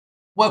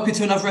Welcome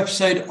to another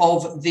episode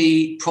of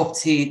the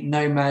Property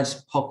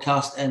Nomads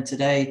podcast. And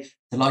today,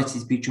 delighted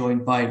to be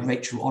joined by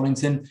Rachel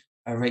Ollington.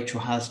 Rachel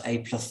has a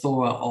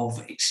plethora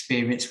of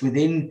experience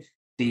within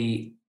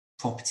the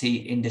property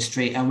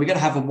industry. And we're going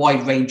to have a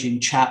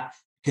wide-ranging chat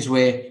because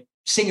we're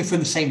singing from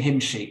the same hymn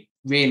sheet.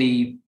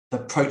 Really,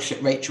 the approach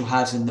that Rachel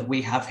has and that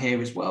we have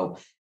here as well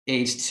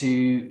is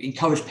to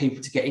encourage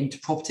people to get into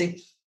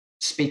property,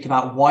 speak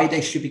about why they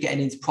should be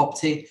getting into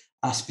property,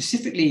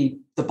 specifically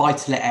the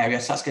buy-to-let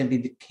area. So that's going to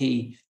be the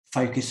key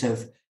focus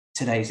of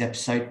today's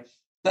episode.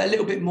 But a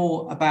little bit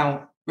more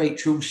about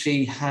Rachel.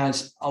 She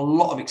has a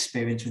lot of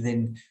experience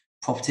within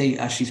property.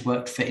 She's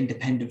worked for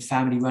independent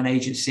family-run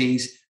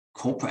agencies,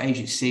 corporate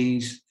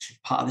agencies. She's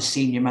part of the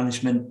senior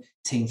management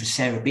team for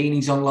Sarah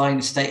Beanie's online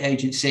estate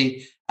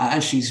agency.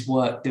 And she's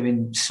worked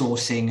doing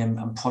sourcing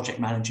and project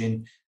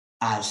managing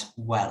as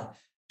well.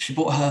 She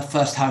bought her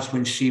first house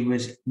when she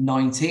was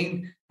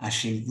 19.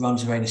 She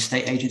runs her own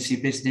estate agency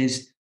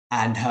business,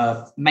 and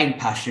her main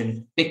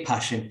passion, big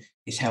passion,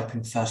 is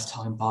helping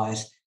first-time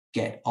buyers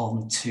get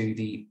onto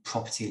the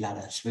property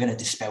ladder. So we're going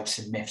to dispel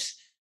some myths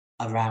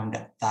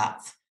around that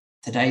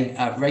today.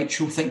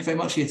 Rachel, thank you very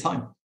much for your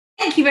time.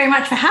 Thank you very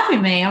much for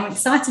having me. I'm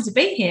excited to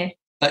be here.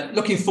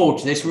 Looking forward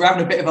to this. We're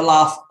having a bit of a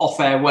laugh off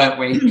air, weren't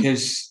we?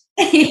 Because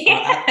we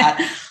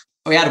had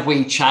a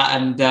wee chat,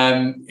 and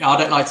I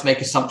don't like to make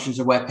assumptions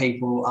of where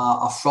people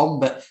are from,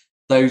 but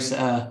those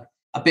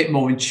a bit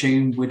more in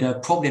tune would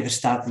probably have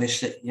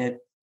established that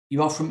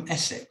you are from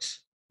Essex.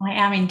 I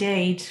am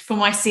indeed, for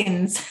my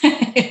sins.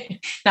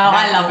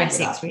 I love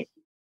Essex.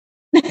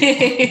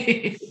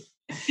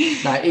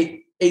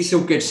 It's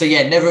all good. So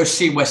never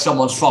assume where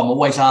someone's from.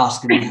 Always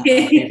ask and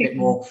be a bit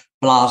more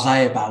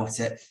blasé about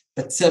it.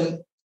 But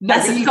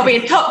that's probably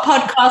a top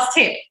podcast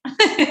tip.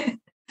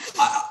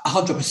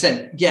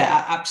 100%.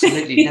 Yeah,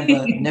 absolutely.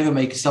 Never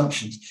make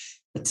assumptions.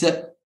 But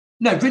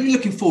really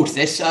looking forward to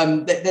this.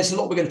 There's a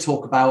lot we're going to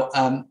talk about.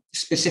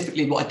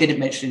 Specifically, what I didn't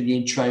mention in the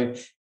intro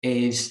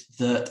is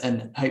that,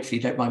 and hopefully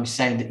you don't mind me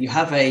saying that you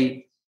have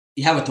a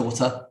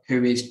daughter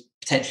who is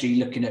potentially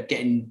looking at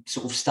getting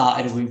sort of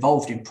started or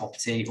involved in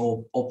property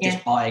or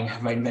just buying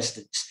her own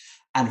residence.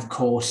 And of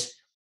course,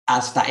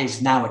 as that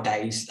is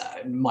nowadays,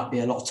 it might be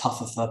a lot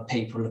tougher for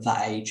people of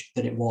that age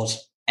than it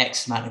was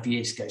X amount of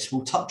years ago. So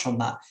we'll touch on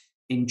that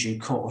in due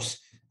course.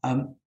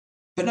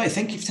 But no,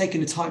 thank you for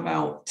taking the time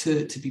out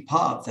to be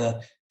part of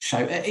the show.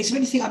 Is there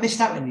anything I missed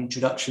out in the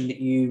introduction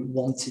that you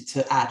wanted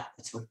to add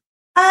at all?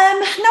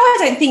 No, I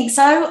don't think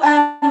so.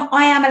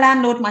 I am a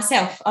landlord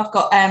myself. I've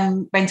got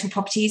rental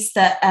properties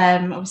that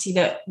obviously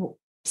the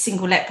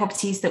single let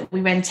properties that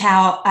we rent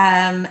out.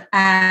 I'm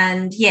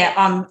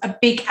a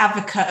big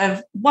advocate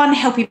of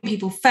helping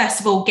people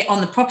first of all get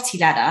on the property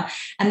ladder,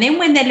 and then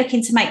when they're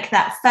looking to make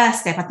that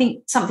first step, I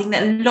think something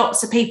that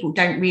lots of people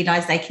don't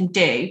realise they can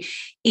do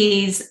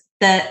is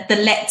the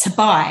let to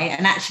buy.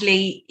 And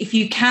actually, if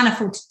you can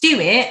afford to do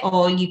it,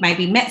 or you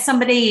maybe met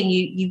somebody and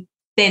you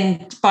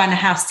then buying a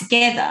house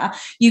together,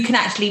 you can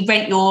actually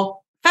rent your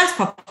first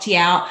property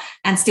out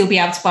and still be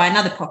able to buy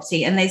another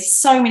property. And there's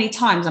so many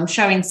times I'm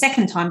showing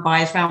second-time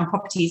buyers around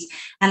properties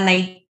and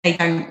they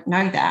don't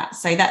know that.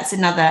 So that's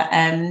another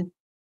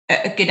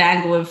a good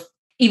angle of,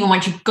 even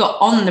once you've got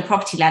on the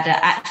property ladder,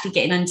 actually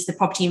getting into the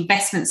property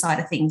investment side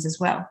of things as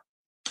well.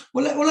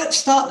 Well, let's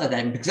start there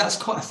then, because that's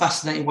quite a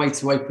fascinating way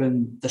to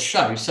open the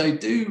show. So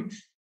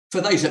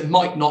for those that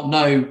might not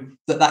know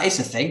that is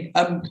a thing,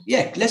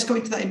 let's go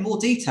into that in more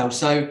detail.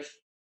 So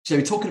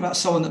we're talking about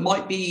someone that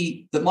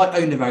might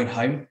own their own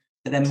home,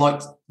 but then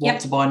might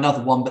want to buy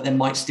another one, but then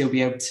might still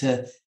be able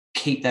to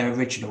keep their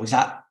original. Is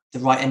that the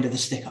right end of the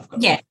stick I've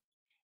got?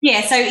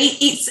 Yeah, so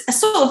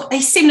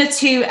it's similar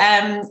to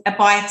a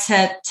buy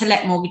to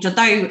let mortgage,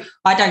 although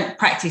I don't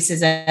practice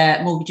as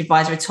a mortgage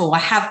advisor at all. I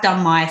have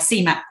done my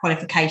CMAP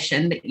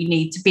qualification that you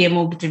need to be a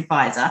mortgage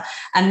advisor.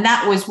 And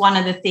that was one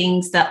of the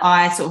things that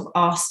I sort of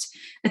asked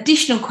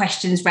additional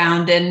questions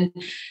around, and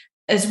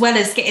as well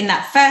as getting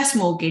that first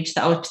mortgage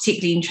that I was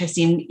particularly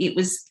interested in, it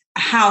was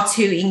how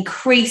to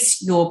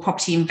increase your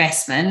property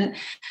investment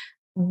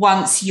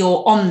once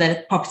you're on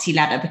the property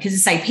ladder. Because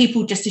as I say,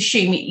 people just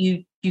assume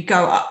you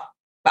go up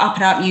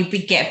and up, you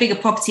get a bigger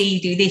property,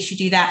 you do this, you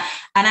do that.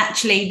 And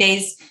actually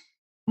there's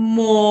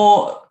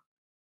more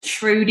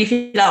shrewd, if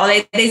you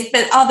like, there's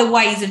other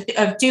ways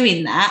of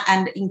doing that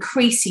and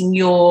increasing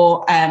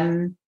your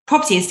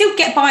property, and still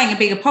buying a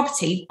bigger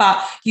property,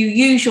 but you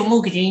use your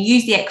mortgage and you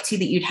use the equity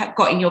that you'd have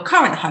got in your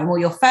current home or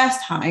your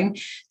first home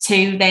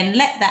to then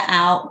let that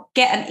out,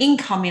 get an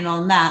income in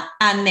on that,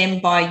 and then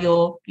buy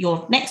your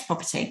next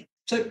property.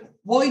 So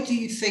why do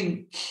you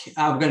think,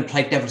 we're going to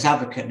play devil's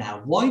advocate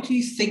now, why do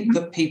you think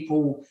that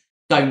people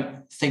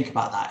don't think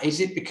about that? Is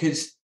it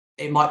because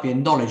it might be a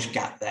knowledge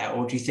gap there,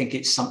 or do you think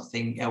it's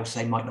something else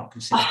they might not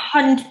consider?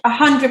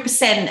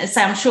 100%.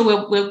 So I'm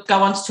sure we'll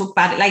go on to talk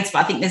about it later, but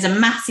I think there's a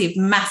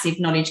massive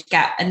knowledge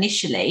gap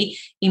initially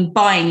in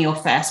buying your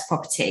first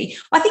property.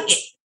 I think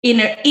in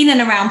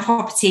and around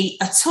property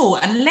at all,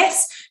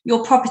 unless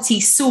your property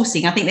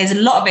sourcing. I think there's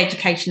a lot of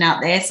education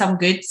out there, some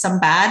good, some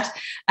bad.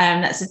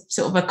 That's a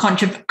sort of a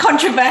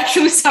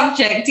controversial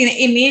subject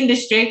in the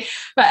industry,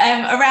 but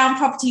around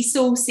property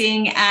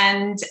sourcing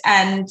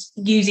and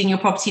using your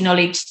property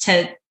knowledge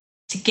to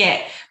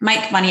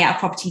make money out of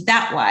property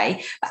that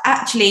way. But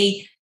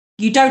actually,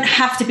 you don't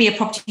have to be a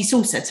property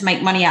sourcer to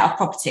make money out of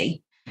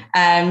property.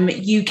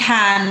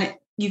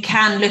 You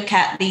can look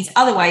at these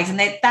other ways, and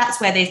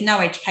that's where there's no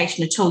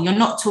education at all. You're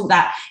not taught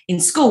that in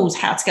schools,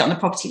 how to get on the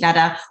property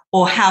ladder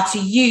or how to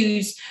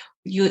use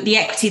the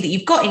equity that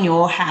you've got in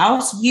your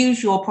house,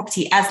 use your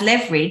property as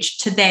leverage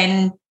to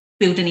then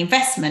build an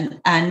investment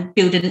and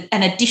build an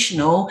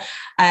additional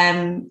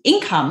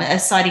income, a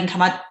side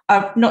income.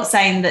 I'm not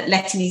saying that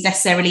letting is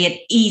necessarily an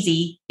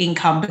easy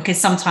income, because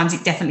sometimes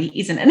it definitely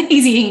isn't an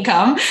easy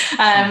income,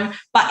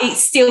 but it's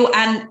still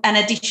an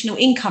additional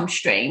income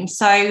stream.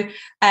 So,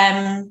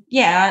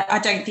 I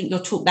don't think you're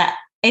taught that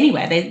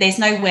anywhere. There's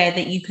nowhere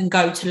that you can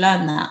go to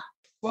learn that.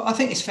 Well, I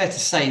think it's fair to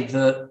say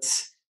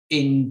that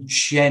in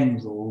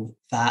general,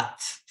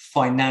 that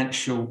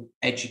financial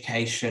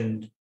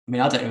education, I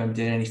mean, I don't remember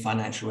doing any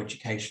financial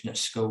education at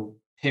school,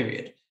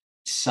 period.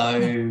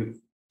 So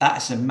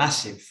that's a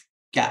massive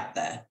gap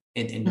there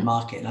in the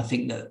market. And I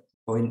think that,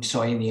 in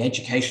the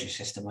education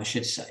system, I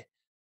should say.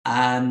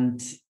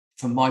 And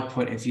from my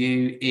point of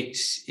view,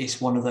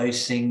 it's one of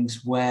those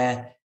things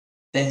where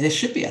there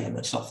should be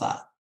elements of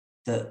that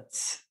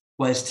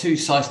well, there's two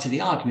sides to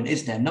the argument,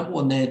 isn't there? Number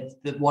one,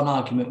 the one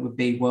argument would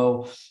be,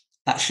 well,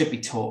 that should be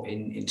taught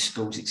in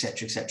schools, et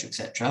cetera, et cetera, et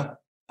cetera.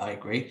 I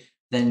agree.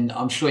 Then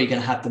I'm sure you're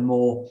going to have the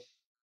more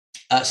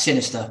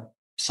sinister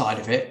side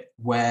of it,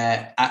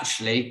 where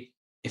actually,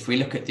 if we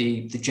look at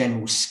the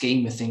general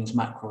scheme of things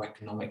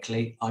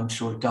macroeconomically, I'm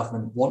sure the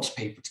government wants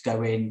people to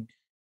go in,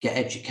 get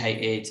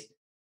educated,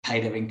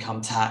 pay their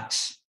income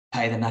tax,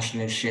 pay their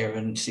national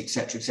insurance, et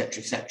cetera, et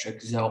cetera, et cetera,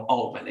 because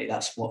ultimately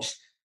that's what's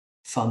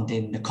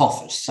funding the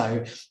coffers.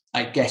 So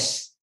I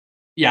guess,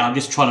 I'm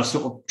just trying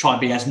to try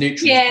and be as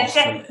neutral as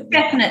possible.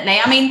 Definitely.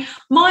 I mean,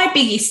 my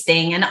biggest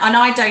thing, and I'm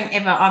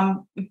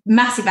a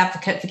massive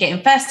advocate for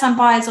getting first-time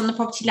buyers on the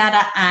property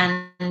ladder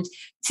and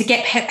to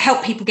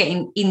help people get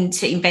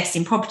into invest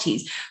in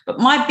properties. But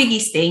my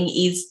biggest thing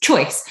is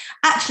choice.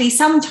 Actually,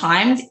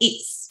 sometimes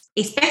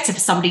it's better for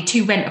somebody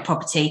to rent a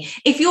property.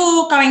 If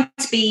you're going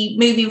to be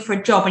moving for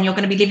a job and you're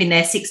going to be living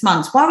there 6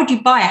 months, why would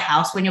you buy a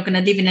house when you're going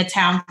to live in a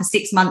town for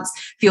 6 months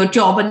for your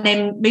job and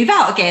then move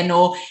out again?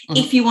 Or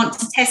if you want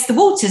to test the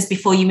waters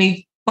before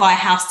you buy a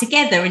house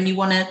together and you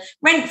want to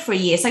rent for a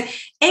year. So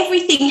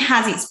everything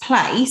has its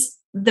place.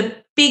 The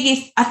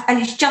biggest, and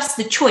it's just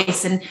the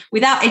choice. And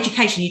without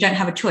education, you don't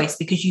have a choice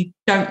because you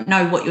don't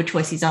know what your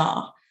choices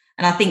are.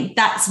 And I think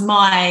that's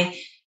my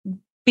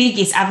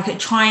biggest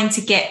advocate, trying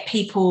to get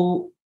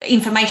people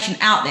information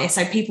out there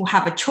so people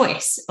have a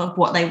choice of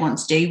what they want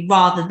to do,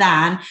 rather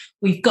than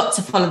we've got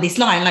to follow this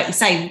line. Like you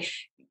say,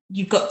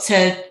 you've got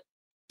to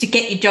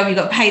get your job, you've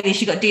got to pay this,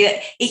 you've got to do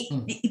that.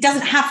 It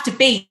doesn't have to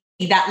be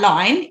that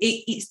line.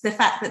 It's the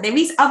fact that there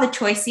is other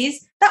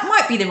choices that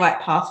might be the right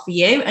path for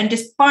you, and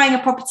just buying a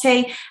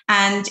property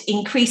and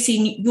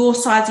increasing your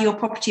size of your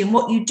property and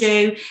what you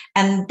do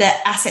and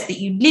the asset that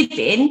you live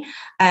in.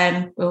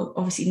 Well,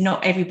 obviously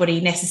not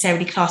everybody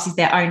necessarily classes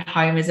their own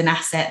home as an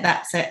asset.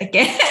 That's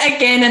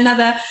again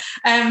another.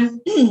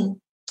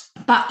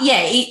 But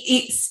yeah,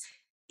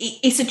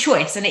 it's a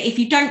choice, and if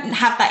you don't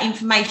have that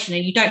information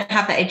and you don't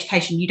have that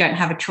education, you don't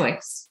have a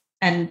choice.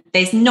 And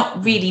there's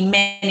not really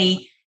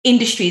many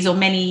industries or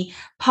many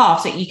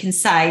paths that you can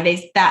say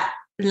there's that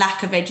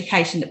lack of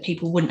education that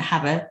people wouldn't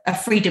have a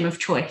freedom of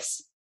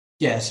choice.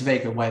 Yeah, it's a very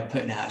good way of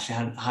putting it. Actually,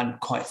 I hadn't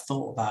quite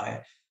thought about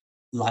it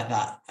like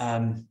that.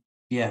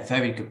 Yeah,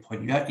 very good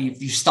point.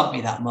 You stumped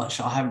me that much.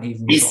 I haven't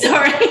even.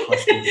 Sorry.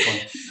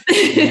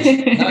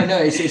 No,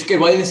 it's good.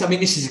 Well,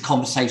 this is a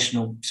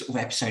conversational sort of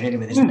episode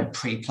anyway. There's no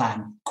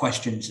pre-planned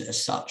questions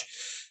as such.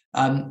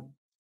 I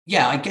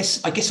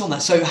guess on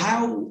that. So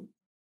how,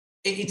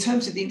 in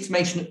terms of the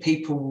information that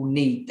people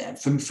need, then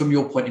from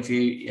your point of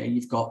view,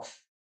 you've got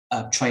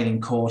a training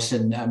course,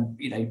 and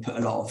you put a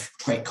lot of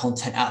great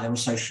content out there on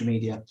social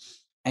media.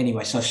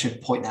 Anyway, so I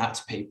should point that out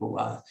to people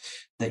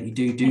that you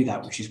do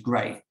that, which is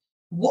great.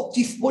 What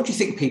do you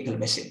think people are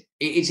missing?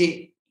 Is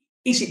it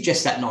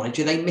just that knowledge?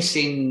 Are they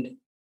missing?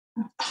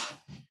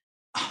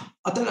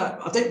 I don't know.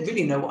 I don't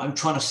really know what I'm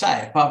trying to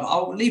say, but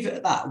I'll leave it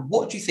at that.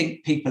 What do you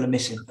think people are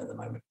missing at the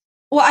moment?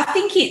 Well, I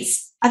think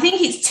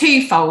it's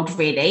twofold,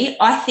 really.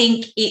 I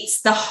think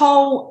it's the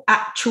whole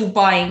actual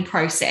buying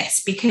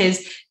process,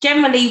 because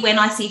generally when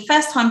I see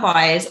first-time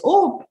buyers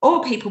or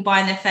people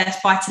buying their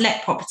first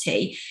buy-to-let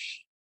property,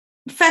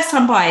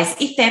 first-time buyers,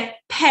 if their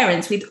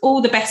parents, with all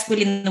the best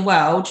will in the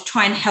world,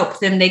 try and help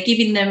them, they're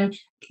giving them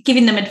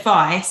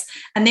advice,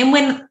 and then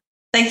when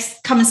they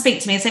come and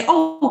speak to me and say,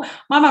 oh,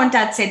 my mum and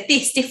dad said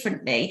this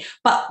differently,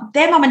 but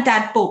their mum and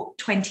dad bought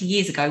 20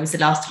 years ago was the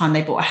last time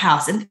they bought a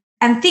house, and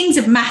and things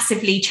have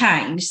massively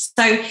changed.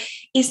 So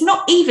it's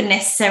not even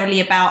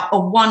necessarily about a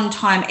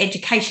one-time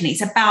education.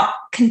 It's about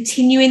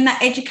continuing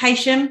that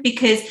education,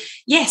 because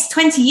yes,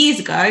 20 years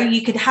ago,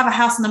 you could have a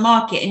house on the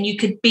market and you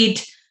could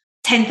bid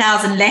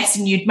 10,000 less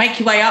and you'd make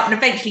your way up and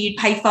eventually you'd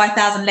pay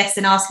 5,000 less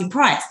than asking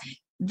price.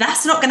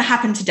 That's not going to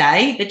happen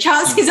today. The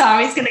chances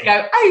are it's going to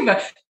go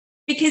over,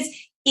 because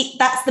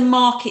that's the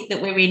market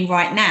that we're in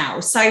right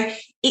now. So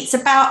it's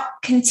about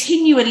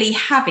continually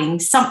having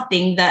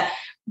something that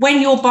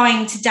when you're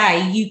buying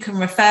today, you can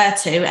refer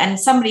to, and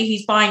somebody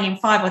who's buying in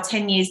 5 or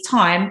 10 years'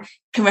 time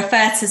can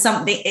refer to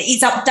something.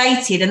 It's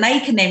updated and they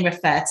can then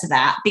refer to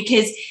that,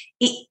 because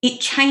it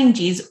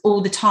changes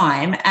all the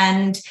time.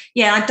 And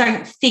yeah, I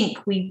don't think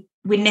we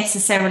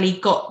necessarily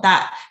got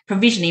that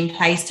provision in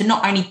place to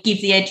not only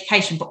give the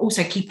education, but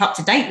also keep up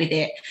to date with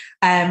it,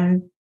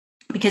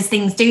 because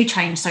things do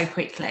change so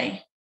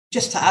quickly.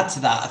 Just to add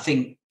to that, I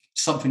think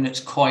something that's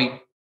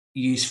quite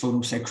useful and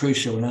also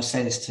crucial, and I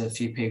say this to a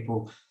few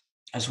people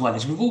as well,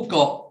 is we've all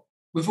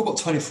got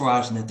 24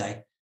 hours in a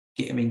day.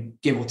 I mean,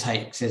 give or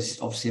take, there's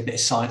obviously a bit of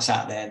science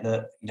out there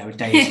that, you know, a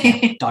day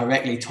is not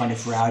directly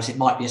 24 hours. It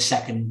might be a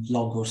second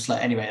longer or slow.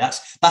 Anyway,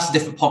 that's a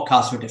different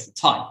podcast for a different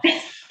time.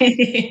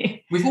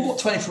 We've all got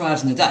 24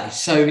 hours in a day.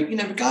 So, you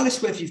know,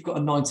 regardless whether you've got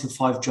a 9 to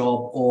 5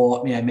 job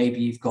or, you know, maybe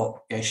you've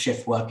got, you know,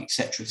 shift work,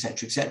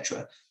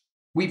 etc.,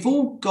 we've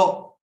all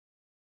got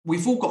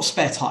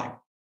spare time.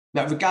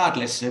 Now,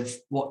 regardless of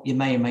what you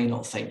may or may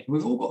not think,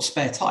 we've all got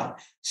spare time.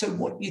 So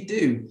what you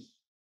do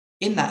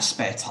in that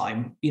spare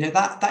time, you know,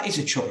 that is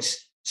a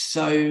choice.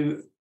 So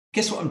I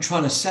guess what I'm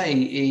trying to say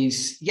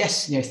is,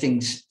 yes, you know,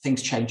 things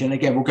change. And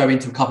again, we'll go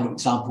into a couple of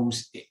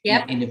examples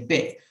in a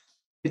bit.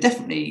 But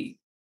definitely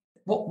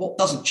what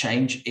doesn't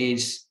change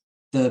is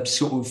the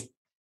sort of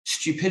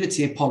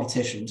stupidity of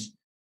politicians,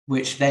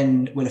 which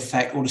then will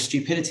affect, or the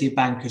stupidity of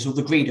bankers, or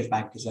the greed of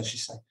bankers, I should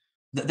say,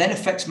 that then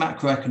affects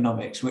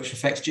macroeconomics, which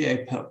affects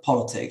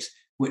geopolitics,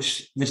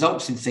 which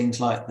results in things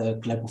like the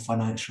global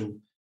financial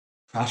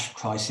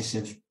crisis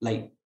of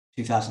late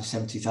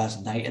 2007,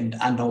 2008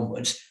 and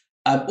onwards.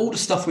 All the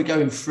stuff we're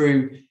going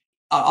through,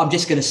 I'm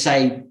just going to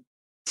say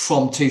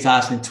from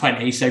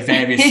 2020, so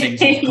various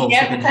things, of course,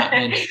 have been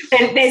happening.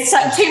 There's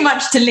too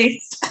much to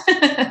list.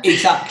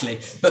 Exactly.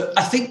 But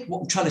I think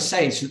what I'm trying to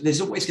say is that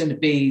there's always going to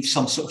be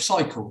some sort of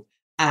cycle,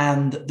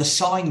 and the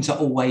signs are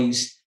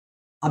always,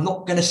 I'm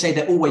not going to say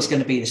they're always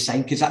going to be the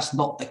same, because that's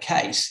not the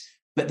case,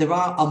 but there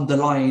are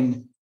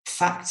underlying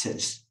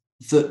factors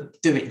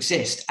that do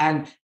exist.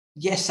 And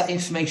yes, that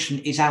information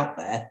is out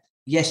there.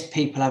 Yes,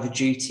 people have a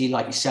duty,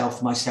 like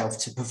yourself, myself,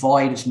 to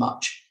provide as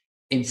much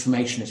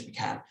information as we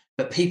can.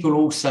 But people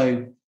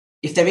also,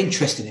 if they're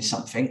interested in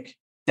something,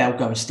 they'll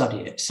go and study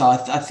it. So I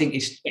think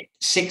it's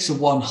 6 of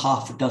one,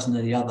 half a dozen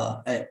of the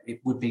other.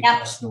 It would be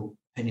personal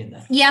opinion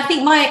there. Yeah, I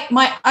think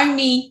my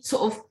only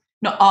sort of,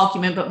 not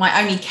argument, but my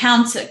only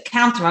counter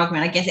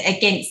argument, I guess,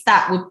 against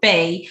that would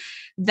be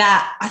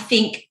that I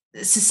think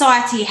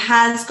society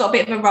has got a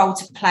bit of a role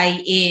to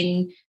play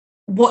in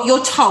what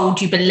you're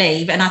told you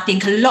believe. And I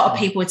think a lot of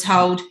people are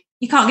told,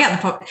 you can't get on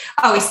the property.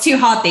 Oh, it's too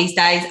hard these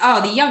days.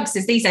 Oh, the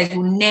youngsters these days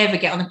will never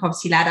get on the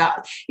property ladder.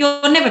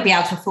 You'll never be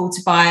able to afford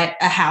to buy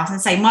a house.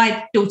 And say,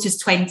 my daughter's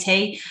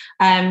 20.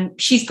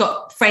 She's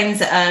got friends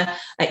that are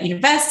at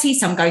university.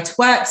 Some go to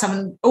work.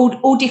 Some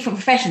all different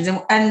professions.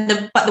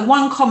 But the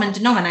one common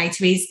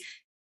denominator is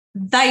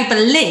they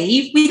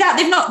believe,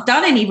 they've not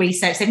done any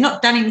research. They've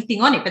not done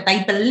anything on it, but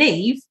they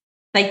believe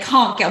they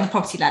can't get on the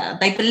property ladder.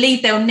 They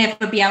believe they'll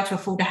never be able to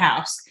afford a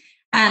house.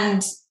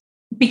 And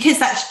because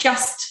that's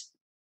just,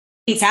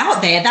 it's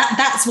out there.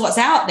 That's what's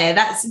out there.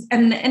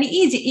 And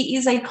it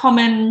is a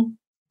common,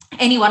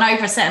 anyone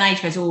over a certain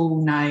age goes, oh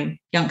no,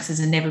 youngsters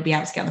will never be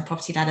able to get on the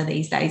property ladder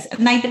these days.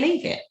 And they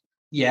believe it.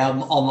 Yeah,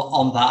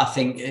 on that, I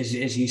think, as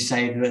you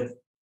say,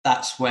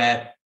 that's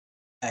where,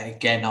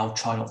 again, I'll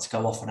try not to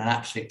go off on an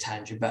absolute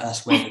tangent, but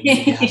that's where the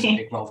media has a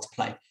big role to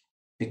play.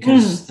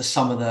 Because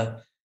some of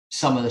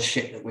the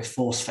shit that we're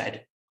force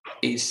fed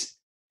is,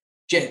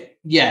 not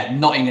even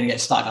going to get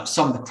started on.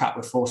 Some of the crap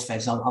we're force fed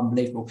is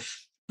unbelievable.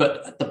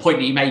 But the point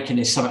that you're making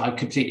is something I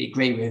completely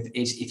agree with,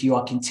 is if you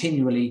are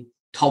continually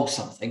told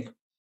something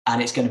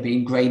and it's going to be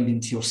ingrained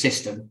into your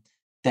system,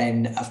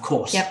 then of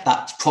course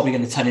that's probably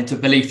going to turn into a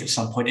belief at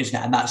some point, isn't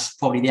it? And that's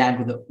probably the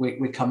angle that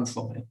we're coming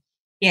from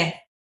here.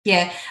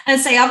 Yeah.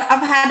 And say I've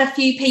had a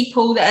few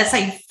people that are,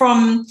 say,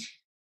 from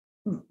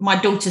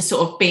my daughter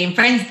sort of being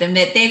friends with them,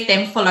 that they've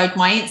then followed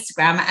my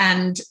Instagram,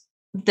 and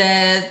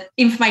the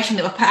information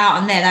that was put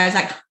out on there, I was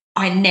like,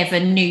 I never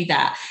knew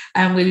that.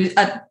 And we've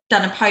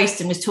done a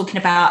post and was talking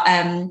about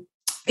a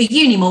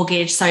uni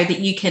mortgage, so that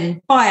you can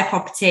buy a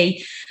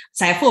property,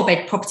 say a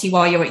 4-bed property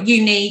while you're at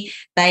uni.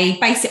 They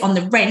base it on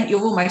the rent.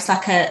 You're almost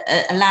like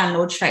a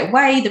landlord straight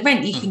away. The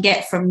rent you can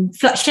get from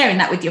sharing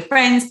that with your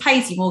friends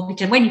pays your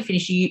mortgage. And when you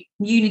finish your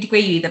uni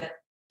degree, you either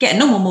get a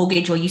normal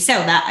mortgage or you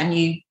sell that, and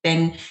you're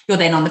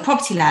then on the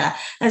property ladder.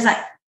 I was like,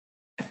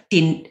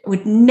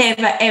 would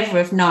never ever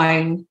have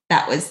known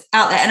that was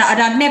out there, and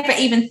I'd never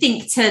even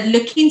think to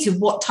look into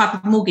what type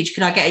of mortgage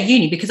could I get at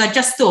uni, because I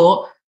just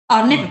thought,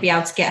 I'll never be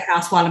able to get a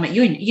house while I'm at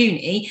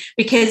uni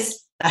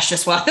because that's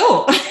just what I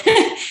thought.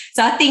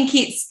 So I think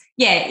it's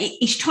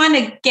trying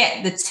to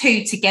get the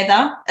two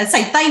together. And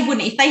say they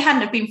wouldn't, if they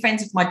hadn't have been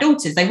friends with my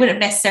daughters, they wouldn't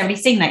have necessarily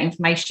seen that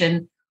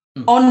information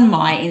on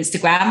my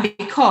Instagram,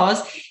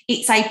 because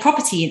it's a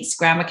property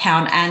Instagram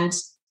account. And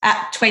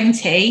at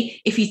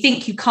 20, if you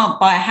think you can't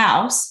buy a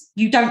house,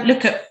 you don't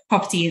look at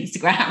property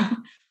Instagram.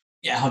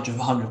 Yeah,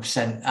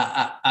 100%.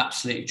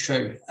 Absolutely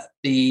true.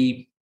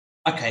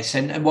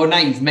 So well, now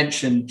you've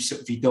mentioned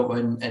sort of your daughter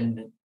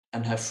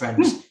and her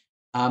friends.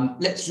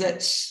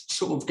 Let's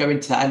sort of go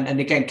into that. And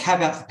again,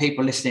 caveat for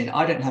people listening,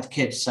 I don't have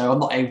kids, so I'm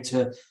not able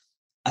to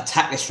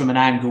attack this from an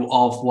angle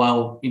of,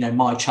 well, you know,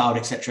 my child,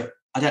 etc.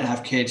 I don't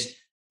have kids.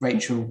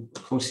 Rachel,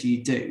 of course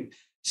you do.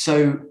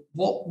 So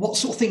what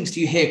sort of things do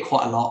you hear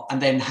quite a lot?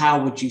 And then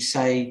how would you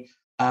say,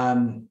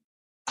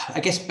 I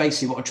guess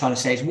basically what I'm trying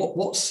to say is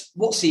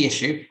what's the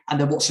issue, and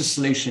then what's the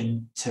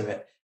solution to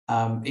it?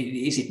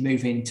 Is it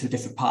moving to a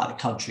different part of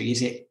the country?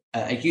 Is it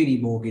a uni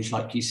mortgage,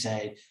 like you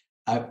say?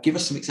 Give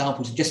us some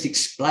examples and just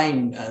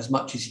explain as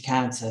much as you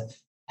can to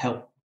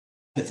help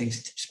put things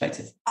into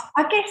perspective.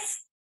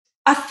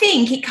 I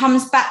think it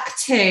comes back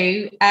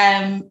to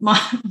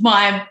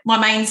my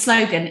main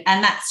slogan,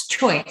 and that's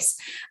choice.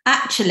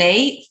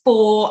 Actually,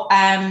 for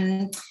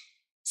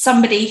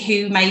somebody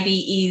who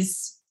maybe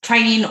is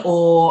training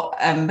or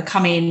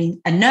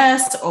becoming a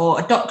nurse or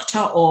a doctor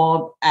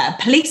or a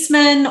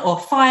policeman or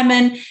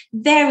fireman,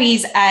 there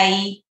is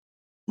a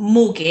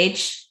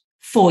mortgage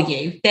for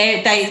you.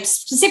 They're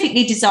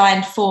specifically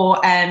designed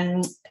for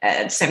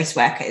service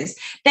workers.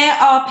 There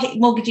are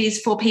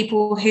mortgages for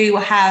people who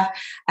have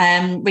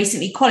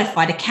recently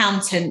qualified,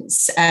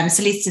 accountants,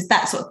 solicitors,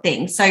 that sort of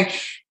thing. So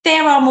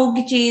there are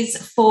mortgages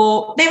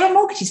for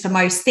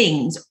most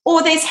things,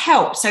 or there's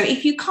help. So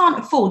if you can't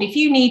afford, if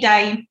you need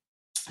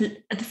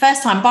the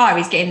first time buyer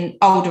is getting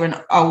older and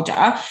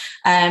older.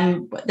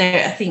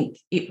 I think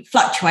it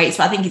fluctuates,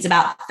 but I think it's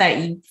about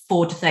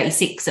 34 to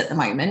 36 at the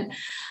moment.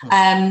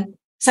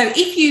 So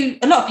a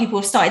lot of people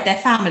have started their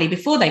family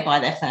before they buy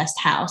their first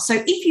house. So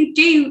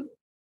if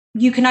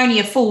you can only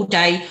afford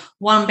a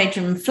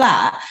 1-bedroom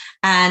flat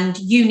and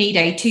you need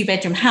a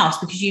 2-bedroom house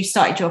because you've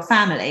started your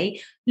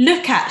family,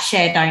 look at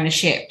shared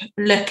ownership,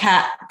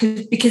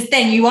 because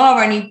then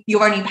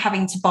you're only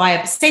having to buy a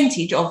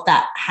percentage of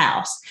that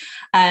house.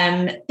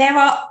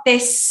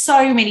 There's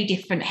so many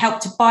different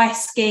help to buy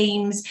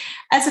schemes.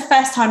 As a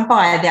first time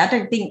buyer, I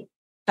don't think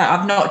that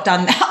I've not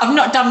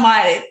done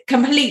my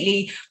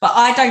completely, but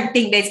I don't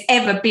think there's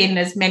ever been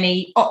as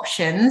many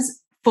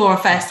options for a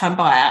first time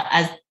buyer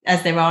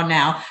as there are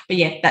now. But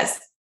yeah,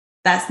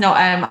 that's not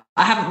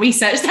I haven't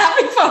researched that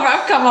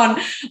before. Come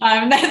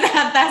on.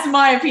 That's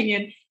my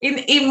opinion.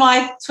 In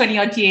my 20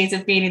 odd years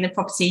of being in the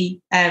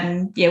property,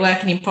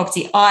 working in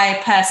property,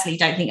 I personally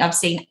don't think I've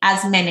seen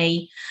as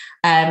many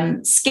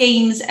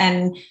schemes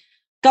and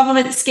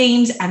government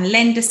schemes and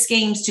lender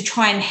schemes to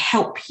try and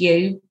help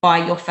you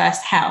buy your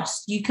first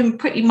house. You can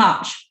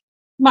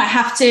might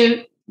have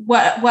to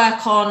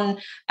work on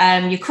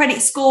your credit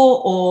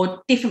score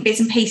or different bits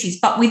and pieces,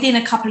 but within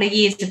a couple of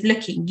years of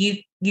looking,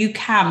 you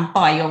can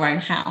buy your own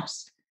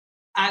house.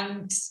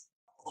 And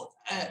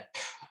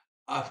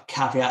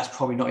caveat's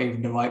probably not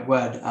even the right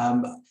word.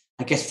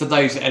 I guess for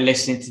those that are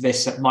listening to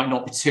this that might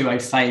not be too au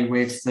fait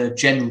with the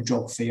general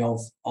geography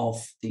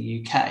of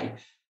the UK,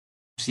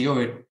 so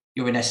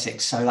you're in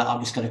Essex, so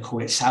I'm just going to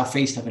call it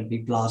Southeast. I'm going to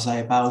be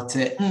blasé about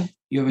it.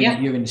 You're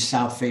in the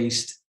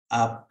Southeast.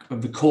 I'm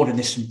recording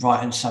this from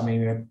Brighton, so I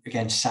mean,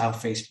 again,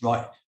 Southeast,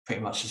 right,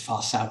 pretty much as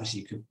far south as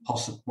you could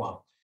possibly,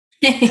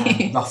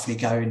 roughly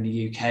go in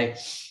the UK.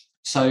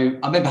 So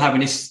I remember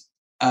having this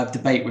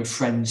debate with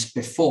friends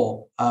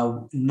before,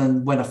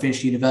 when I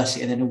finished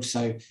university, and then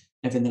also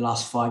in the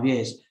last 5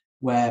 years,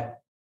 where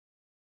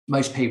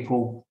most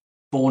people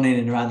born in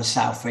and around the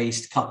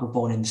Southeast, a couple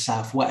born in the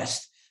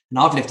Southwest. And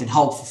I've lived in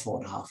Hull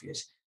for 4.5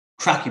 years.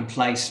 Cracking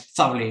place,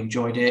 thoroughly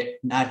enjoyed it,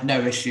 had no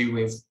issue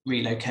with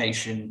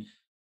relocation,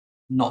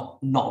 not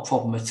a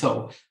problem at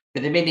all.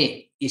 But the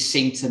minute you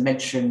seem to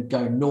mention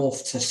going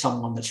north to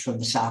someone that's from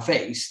the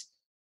Southeast,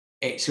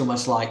 it's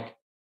almost like,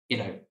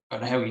 what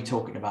the hell are you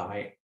talking about,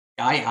 mate?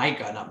 I ain't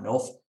going up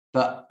north.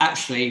 But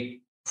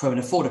actually, from an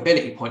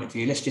affordability point of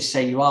view, let's just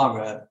say you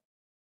are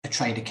a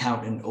trained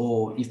accountant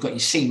or you've got your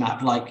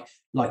CMAP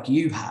like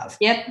you have.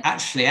 Yep.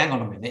 Actually, hang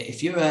on a minute.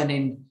 If you're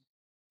earning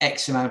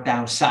X amount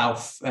down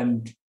south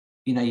and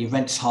your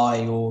rent's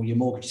high or your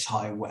mortgage is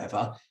high or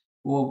whatever,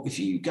 well, if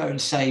you go and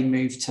say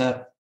move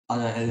to, I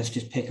don't know, let's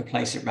just pick a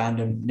place at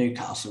random,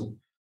 Newcastle,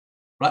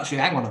 well, actually,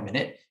 hang on a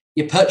minute,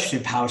 your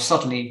purchasing power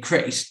suddenly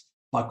increased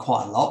by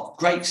quite a lot.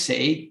 Great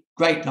city,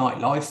 great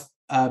nightlife,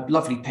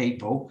 lovely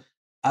people,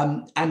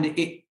 and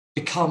it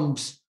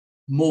becomes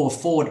more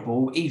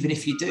affordable, even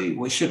if you do,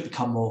 well, it should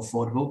become more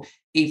affordable,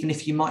 even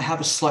if you might have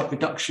a slight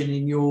reduction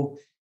in your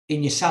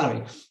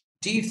salary.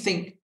 Do you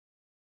think,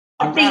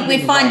 I think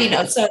we're finding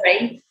it.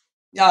 Sorry.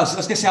 Yeah, I was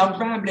going to say I'm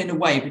rambling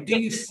away, but do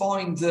you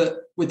find that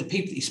with the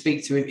people that you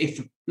speak to, if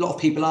a lot of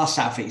people are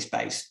Southeast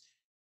based,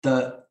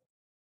 that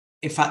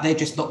in fact, they're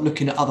just not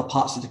looking at other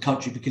parts of the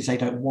country because they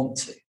don't want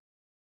to.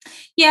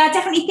 Yeah, I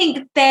definitely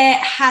think there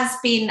has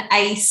been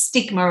a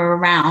stigma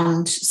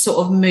around sort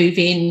of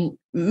moving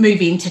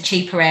to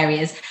cheaper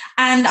areas.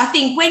 And I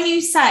think when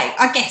you say,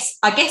 I guess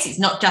it's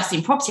not just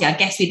in property, I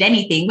guess with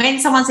anything, when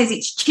someone says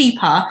it's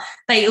cheaper,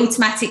 they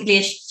automatically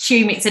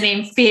assume it's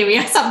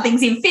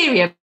something's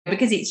inferior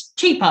because it's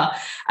cheaper.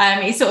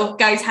 It sort of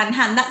goes hand in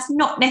hand. That's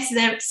not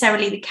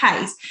necessarily the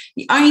case.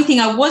 The only thing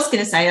I was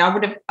going to say, I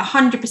would have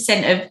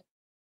 100% of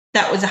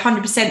that was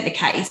 100% the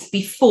case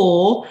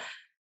before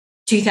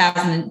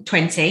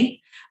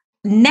 2020.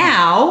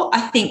 Now, I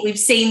think we've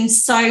seen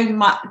so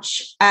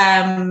much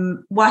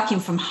working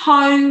from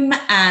home,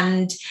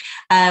 and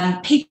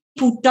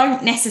people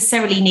don't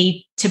necessarily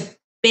need to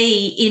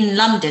be in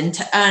London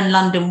to earn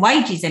London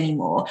wages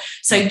anymore.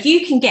 So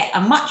you can get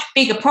a much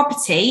bigger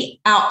property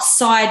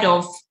outside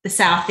of the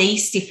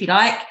southeast, if you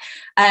like.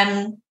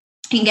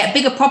 You can get a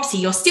bigger property.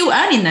 You're still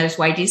earning those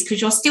wages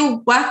because you're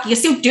still working. You're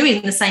still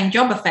doing the same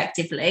job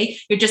effectively.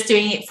 You're just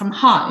doing it from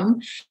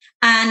home.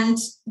 And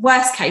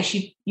worst case,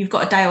 you've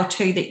got a day or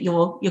two that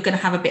you're going to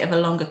have a bit of a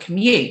longer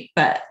commute.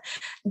 But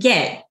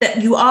yeah,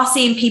 that you are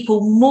seeing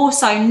people more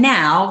so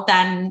now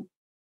than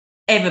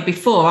ever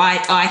before,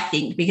 I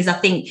think, because I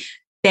think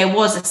there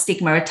was a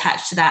stigma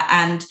attached to that.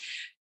 And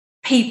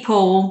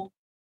people,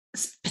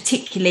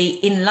 particularly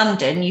in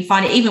London, you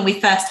find it even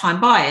with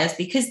first-time buyers,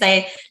 because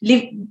they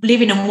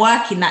living and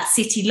work in that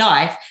city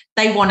life,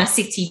 they want a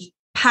city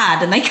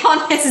pad and they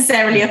can't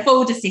necessarily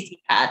afford a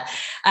city pad.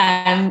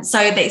 So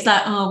it's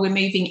like, oh, we're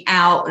moving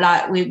out,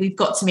 like we've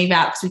got to move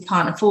out because we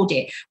can't afford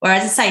it.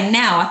 Whereas I say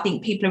now, I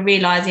think people are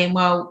realising,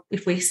 well,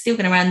 if we're still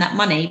going to earn that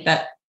money,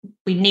 but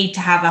we need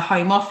to have a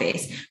home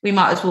office, we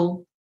might as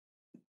well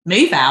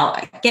move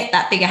out, get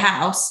that bigger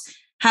house,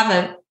 have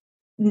a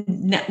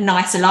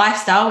nicer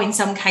lifestyle in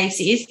some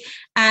cases,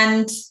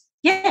 and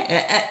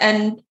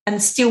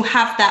and still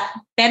have that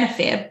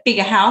benefit, a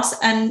bigger house,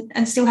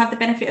 and still have the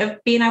benefit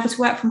of being able to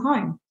work from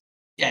home.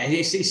 Yeah,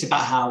 it's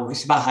about how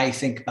you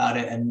think about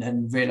it,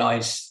 and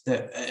realise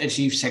that, as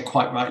you've said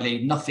quite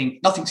rightly,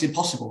 nothing's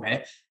impossible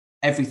here.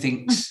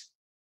 Everything's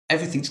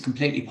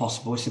completely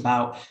possible. It's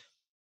about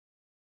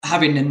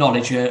having the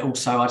knowledge,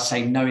 also I'd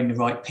say knowing the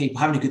right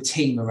people, having a good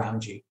team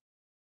around you.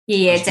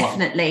 Yeah,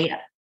 definitely.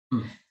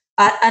 And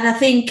I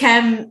think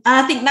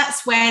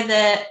that's where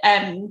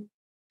the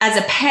as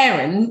a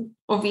parent,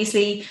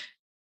 obviously,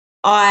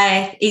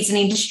 it's an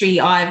industry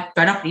I've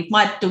grown up in. If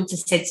my daughter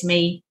said to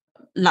me,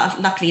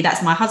 luckily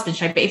that's my husband's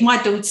trade, but if my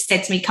daughter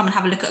said to me, come and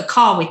have a look at a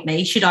car with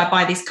me, should I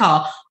buy this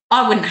car?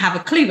 I wouldn't have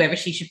a clue whether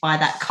she should buy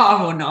that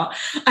car or not,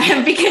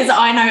 because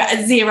I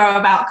know zero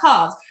about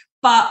cars.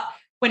 But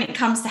when it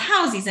comes to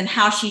houses and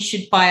how she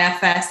should buy her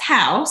first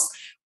house,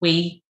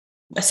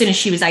 as soon as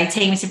she was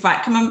 18, we said,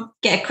 right, come on,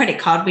 get a credit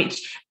card,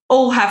 which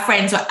all her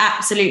friends were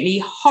absolutely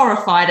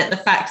horrified at the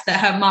fact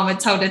that her mum had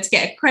told her to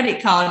get a credit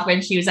card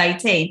when she was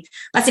 18.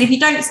 I said, if you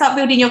don't start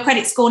building your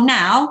credit score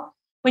now,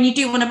 when you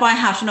do want to buy a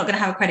house, you're not going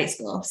to have a credit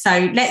score.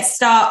 So let's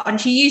start. And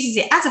she uses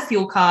it as a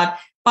fuel card,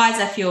 buys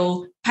her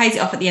fuel, pays it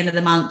off at the end of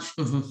the month.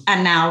 Mm-hmm.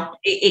 And now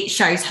it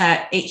shows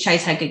her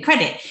good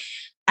credit.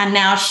 And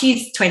now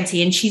she's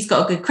 20 and she's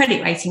got a good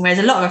credit rating, whereas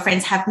a lot of her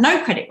friends have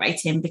no credit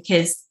rating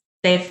because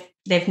they've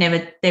never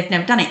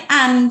done it.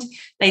 And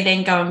they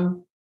then go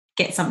and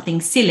get something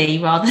silly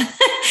go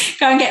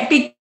and get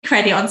big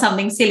credit on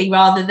something silly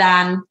rather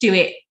than do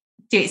it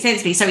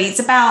sensibly. So it's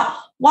about,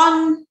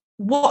 one,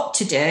 what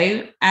to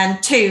do,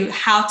 and two,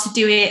 how to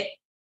do it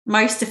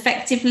most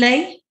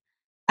effectively.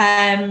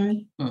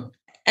 And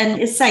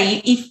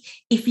say,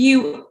 if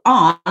you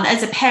aren't,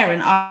 as a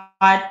parent,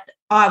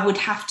 I would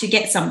have to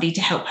get somebody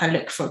to help her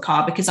look for a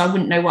car because I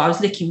wouldn't know what I was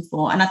looking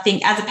for. And I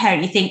think as a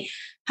parent, you think,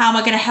 how am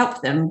I going to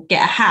help them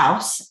get a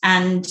house?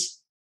 And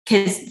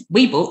because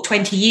we bought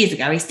 20 years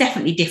ago, it's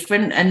definitely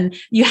different. And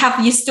you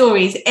have your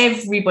stories.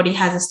 Everybody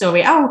has a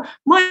story. Oh,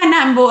 my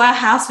nan bought her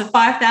house for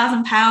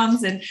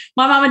 £5,000 and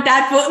my mum and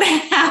dad bought their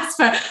house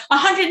for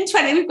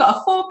 120. We've got a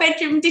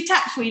 4-bedroom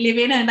detached we live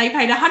in and they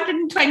paid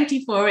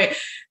 120 for it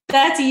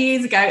 30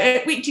 years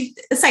ago, which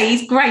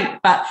is great,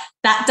 but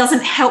that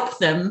doesn't help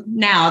them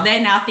now.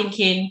 They're now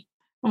thinking,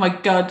 oh my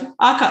God,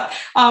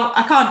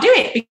 I can't do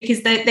it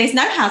because there's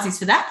no houses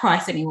for that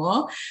price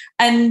anymore.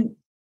 And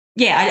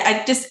yeah,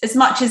 I just, as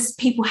much as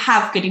people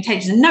have good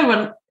intentions,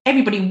 and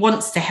everybody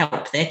wants to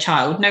help their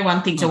child. No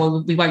one thinks, oh,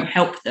 well, we won't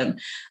help them.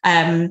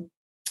 But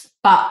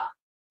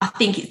I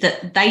think it's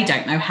that they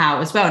don't know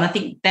how as well. And I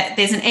think that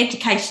there's an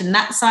education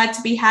that side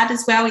to be had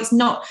as well. It's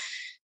not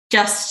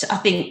just, I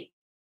think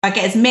I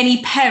get as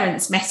many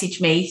parents message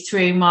me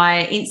through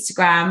my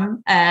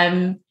Instagram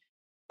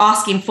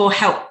asking for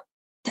help.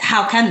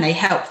 How can they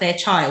help their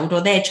child,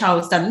 or their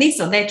child's done this,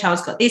 or their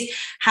child's got this?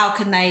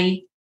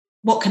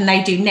 What can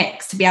they do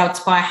next to be able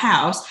to buy a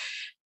house?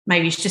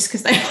 Maybe it's just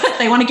because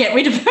they want to get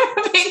rid of them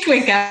a bit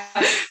quicker.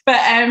 But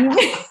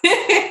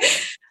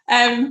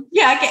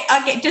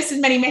I get just as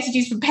many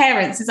messages from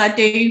parents as I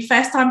do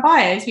first-time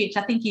buyers, which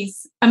I think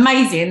is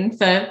amazing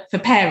for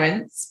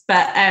parents.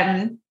 But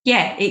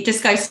it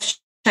just goes to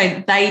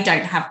So they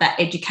don't have that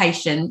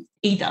education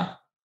either.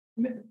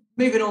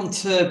 Moving on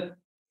to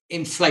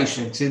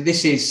inflation. So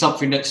this is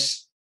something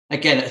that's,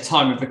 again, at the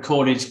time of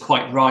recording, is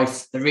quite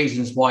rife. The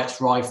reasons why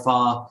it's rife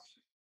are,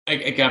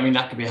 again, I mean,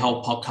 that could be a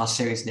whole podcast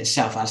series in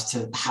itself as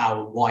to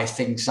why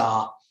things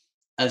are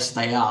as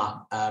they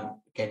are.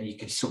 Again, you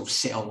could sort of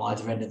sit on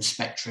either end of the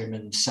spectrum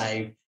and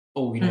say,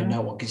 oh,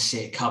 no one can see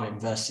it coming,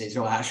 versus,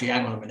 oh, actually,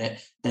 hang on a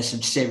minute, there's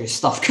some serious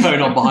stuff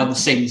going on behind the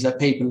scenes that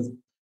people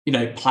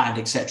have, planned,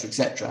 etc.,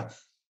 etc.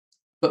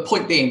 But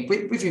point being,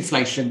 with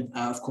inflation,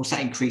 of course,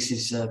 that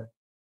increases the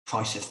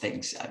price of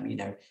things,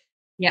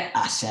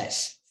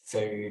 assets,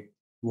 food,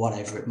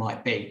 whatever it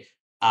might be.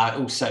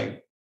 Also,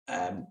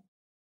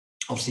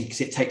 obviously,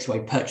 because it takes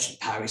away purchasing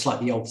power, it's like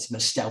the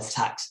ultimate stealth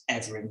tax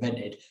ever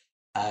invented,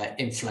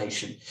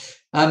 inflation.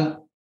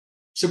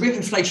 So with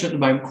inflation at the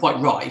moment quite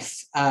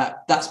rife,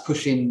 that's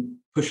pushing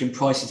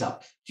prices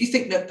up. Do you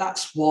think that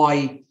that's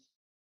why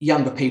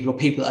younger people, or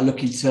people that are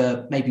looking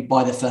to maybe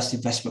buy their first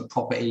investment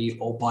property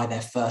or buy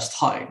their first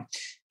home,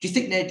 do you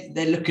think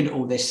they're looking at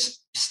all this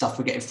stuff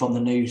we're getting from the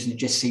news and it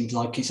just seems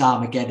like it's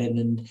Armageddon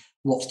and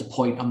what's the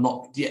point?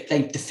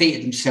 They've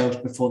defeated themselves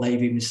before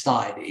they've even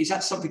started. Is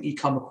that something you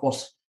come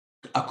across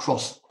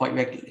quite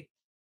regularly?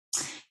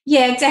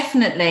 Yeah,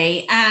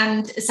 definitely.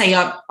 And say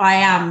I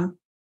am,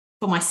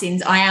 for my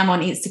sins, I am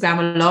on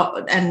Instagram a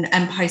lot and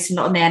posting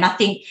a lot on there. And I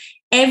think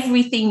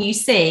everything you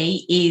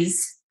see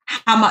is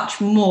how much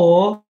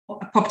more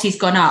a property's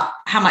gone up,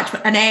 how much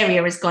an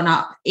area has gone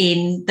up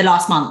in the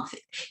last month.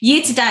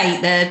 Year to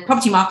date, the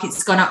property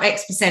market's gone up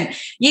X%.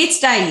 Year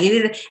to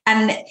date,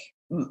 and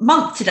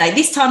month to date,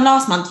 this time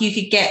last month you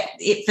could get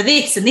it for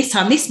this, and this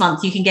time this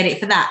month you can get it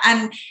for that.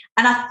 And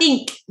I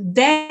think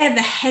they're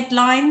the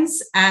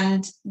headlines,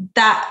 and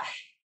that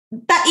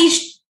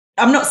is,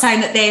 I'm not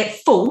saying that they're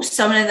false.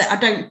 I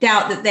don't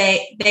doubt that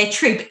they're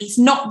true, but it's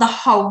not the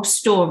whole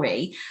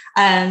story.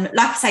 Like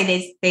I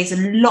say, there's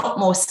a lot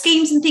more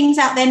schemes and things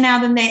out there now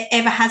than there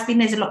ever has been.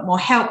 There's a lot more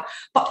help,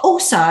 but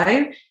also,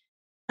 I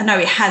know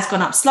it has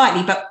gone up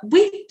slightly, but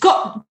we've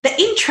got the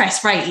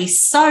interest rate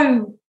is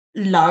so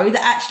low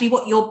that actually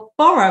what you're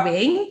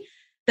borrowing,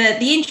 the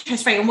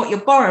interest rate on what you're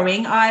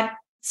borrowing, I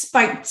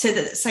spoke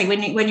to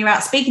when you're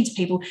out speaking to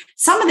people,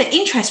 some of the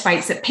interest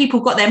rates that people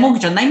got their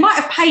mortgage on, they might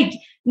have paid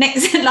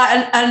next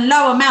like a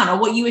low amount, or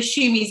what you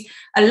assume is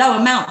a low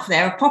amount for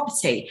their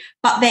property,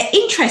 but their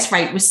interest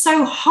rate was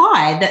so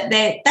high that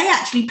they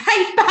actually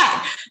paid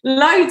back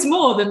loads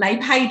more than they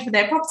paid for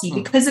their property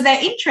because of their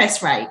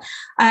interest rate.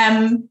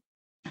 And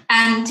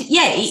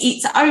yeah,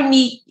 it's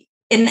only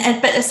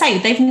but I say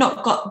they've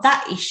not got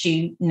that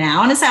issue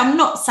now. And I say I'm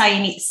not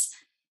saying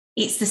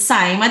it's the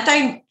same. I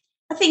think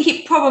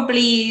it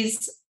probably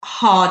is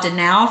harder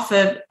now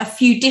for a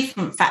few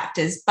different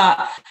factors,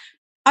 but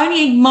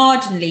only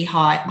marginally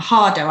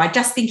harder. I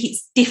just think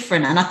it's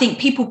different. And I think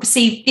people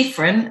perceive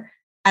different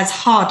as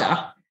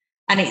harder.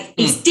 And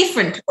it's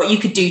different to what you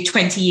could do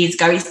 20 years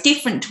ago. It's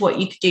different to what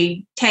you could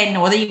do 10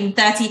 or even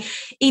 30.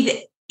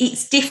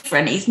 It's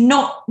different. It's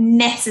not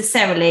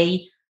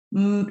necessarily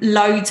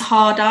loads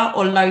harder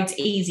or loads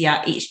easier.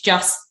 It's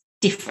just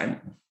different.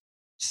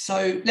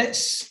 So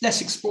let's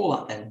explore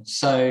that then.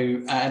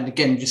 So, and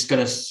again, just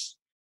going to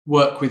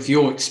work with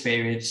your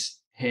experience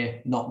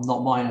here, not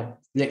mine. I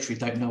literally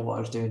don't know what I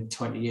was doing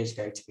 20 years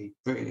ago, to be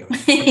brutally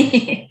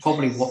honest.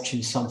 Probably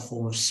watching some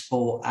form of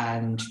sport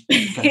and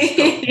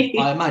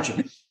I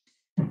imagine.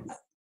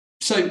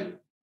 So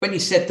when you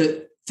said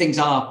that things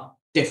are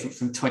different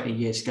from 20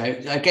 years ago,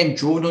 again,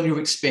 drawing on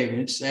your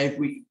experience,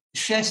 we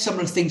share some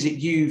of the things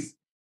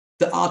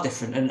that are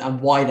different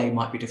and why they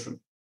might be different.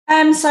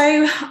 So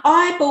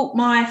I bought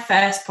my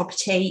first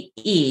property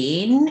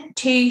in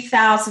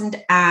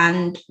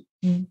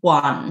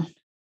 2001.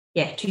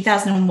 Yeah,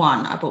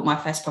 2001, I bought my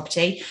first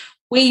property.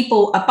 We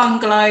bought a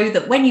bungalow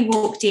that when you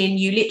walked in,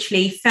 you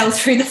literally fell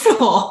through the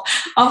floor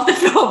of the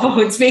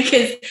floorboards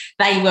because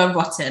they were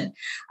rotten.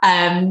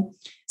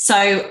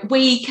 So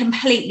we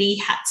completely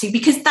had to,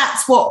 because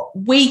that's what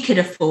we could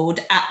afford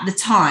at the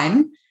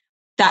time.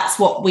 That's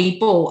what we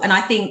bought. And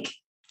I think,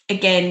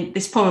 again,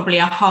 there's probably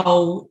a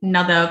whole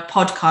another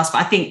podcast, but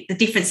I think the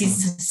difference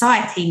is in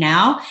society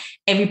now,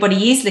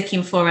 everybody is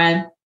looking for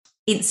an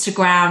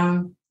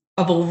Instagram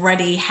of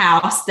already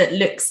house that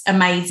looks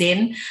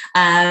amazing,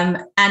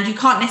 and you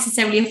can't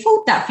necessarily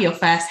afford that for your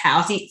first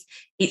house.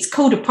 It's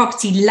called a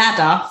property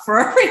ladder for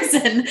a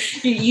reason.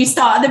 You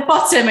start at the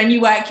bottom and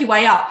you work your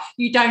way up.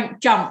 You don't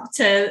jump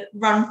to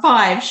run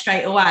 5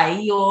 straight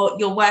away.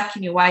 You're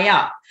working your way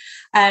up.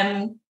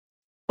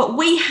 But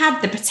we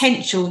had the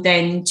potential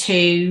then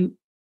to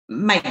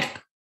make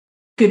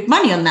good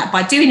money on that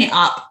by doing it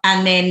up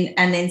and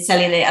then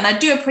selling it. And I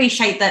do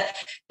appreciate that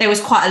there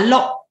was quite a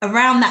lot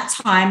around that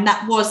time.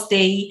 That was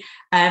the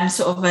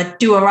sort of a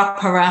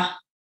doer-upper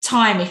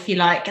time, if you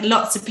like. And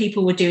lots of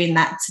people were doing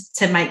that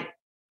to make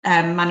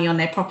money on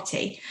their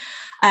property.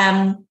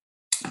 But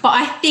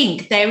I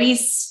think there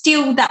is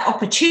still that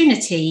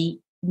opportunity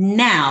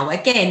now.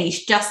 Again,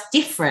 it's just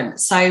different.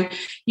 So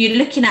you're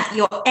looking at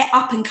your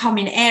up and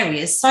coming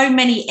areas. So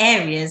many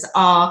areas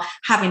are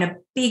having a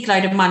big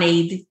load of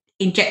money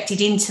injected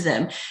into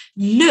them.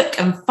 Look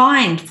and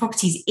find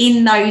properties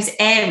in those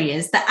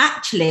areas that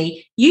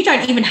actually you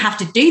don't even have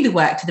to do the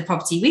work to the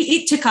property.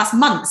 It took us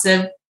months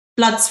of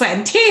blood, sweat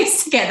and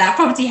tears to get that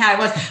property how it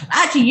was.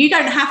 Actually, you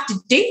don't have to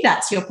do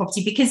that to your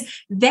property because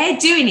they're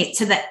doing it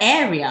to the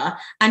area,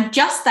 and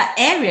just that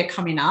area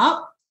coming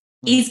up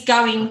is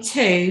going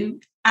to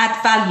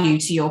add value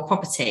to your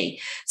property.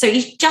 So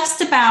it's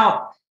just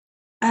about,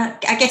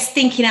 I guess,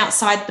 thinking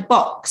outside the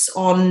box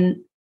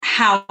on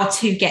how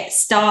to get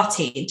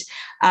started.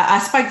 I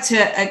spoke to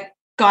a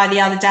guy the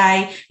other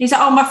day. He's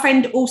like, oh, my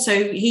friend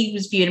also, he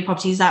was viewing a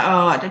property. He's like,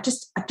 oh, I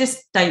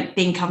just don't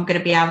think I'm going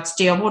to be able to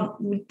do.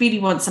 Really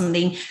want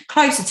something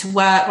closer to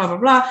work, blah, blah,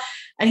 blah.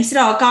 And he said,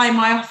 oh, a guy in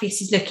my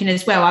office is looking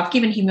as well. I've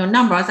given him your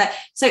number. I was like,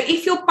 so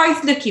if you're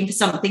both looking for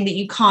something that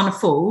you can't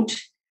afford,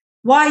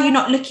 why are you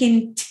not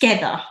looking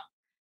together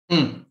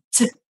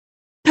to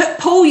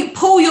pull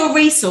your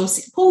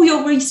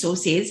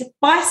resources,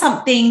 buy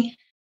something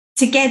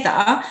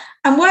together,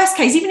 and worst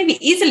case, even if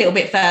it is a little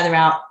bit further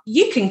out,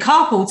 you can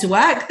carpool to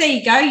work. There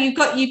you go. You've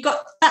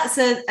got that's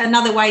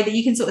another way that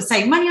you can sort of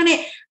save money on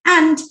it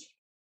and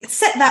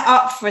set that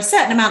up for a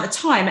certain amount of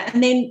time.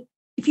 And then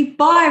if you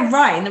buy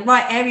right in the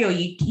right area, or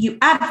you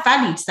add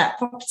value to that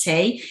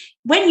property,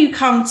 when you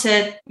come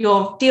to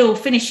your deal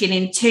finishing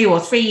in 2 or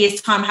 3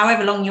 years' time,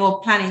 however long you're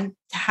planning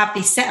to have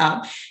this set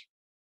up,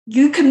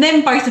 you can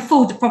then both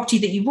afford the property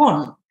that you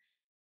want.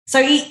 So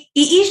it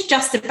is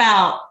just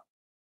about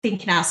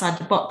thinking outside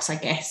the box, I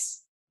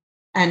guess.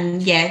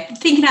 And yeah,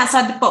 thinking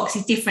outside the box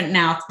is different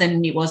now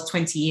than it was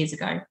 20 years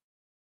ago.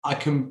 I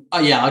can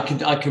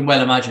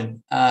well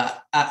imagine.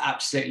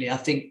 Absolutely. I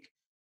think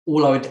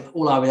all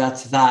I would add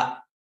to that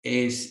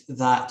is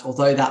that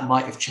although that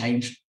might have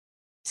changed,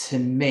 to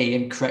me,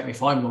 and correct me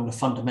if I'm wrong, the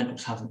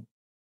fundamentals haven't.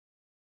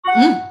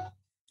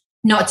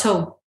 Not at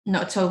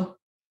all.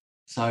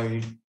 So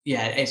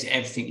yeah, it's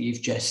everything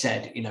you've just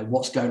said. You know,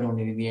 what's going on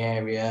in the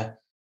area.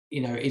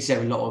 You know, is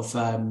there a lot of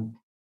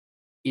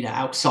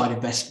outside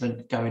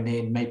investment going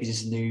in? Maybe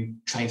there's a new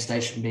train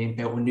station being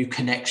built or new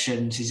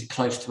connections. Is it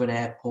close to an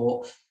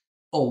airport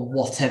or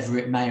whatever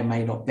it may or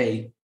may not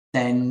be?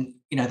 Then,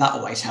 that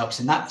always helps.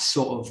 And that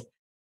sort of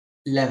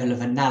level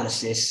of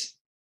analysis,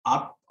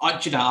 I'd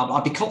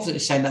be confident in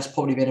saying that's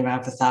probably been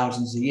around for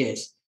thousands of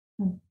years.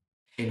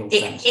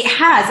 It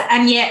has,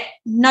 and yet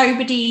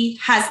nobody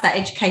has that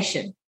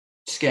education.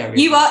 Scary.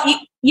 You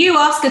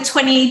ask a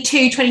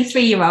 22,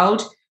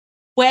 23-year-old,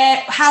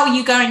 how are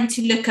you going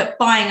to look at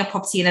buying a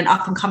property in an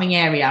up and coming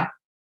area?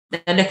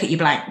 They'll look at you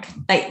blank.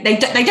 They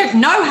don't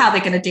know how they're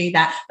going to do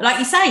that. But like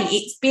you say,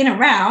 it's been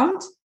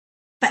around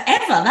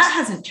forever. That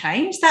hasn't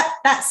changed.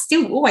 That's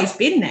still always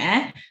been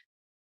there,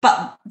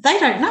 but they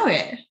don't know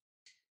it.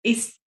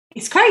 It's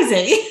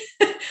crazy.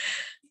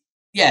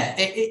 Yeah,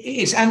 it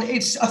is, and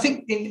it's. I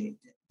think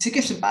to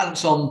give some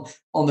balance on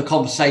the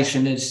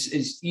conversation,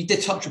 is you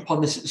did touch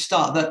upon this at the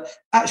start, that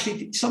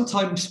actually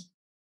sometimes,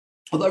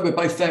 although we're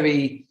both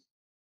very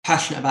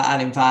passionate about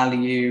adding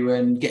value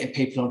and getting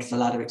people onto the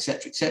ladder,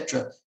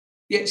 etc.,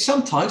 yet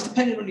sometimes,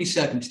 depending on your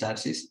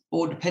circumstances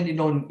or depending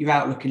on your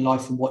outlook in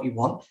life and what you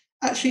want,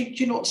 actually, do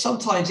you know what?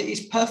 Sometimes it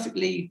is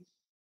perfectly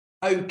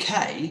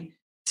okay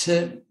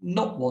to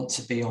not want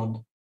to be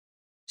on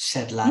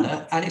said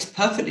ladder, and it's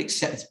perfectly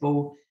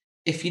acceptable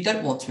if you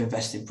don't want to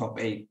invest in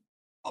property.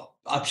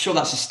 I'm sure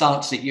that's a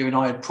stance that you and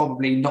I would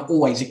probably not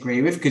always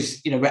agree with,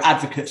 because we're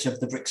advocates of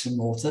the bricks and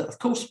mortar. Of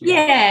course we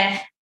are.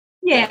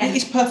 Yeah.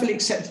 It's perfectly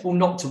acceptable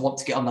not to want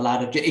to get on the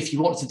ladder if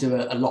you want to do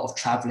a lot of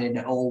travelling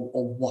or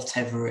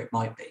whatever it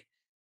might be.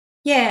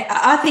 Yeah,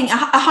 I think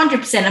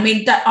 100%. I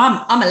mean,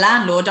 I'm a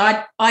landlord.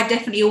 I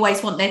definitely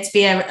always want there to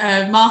be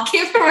a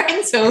market for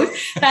rentals.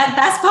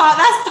 That's part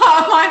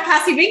of my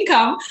passive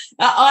income.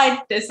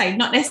 I say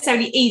not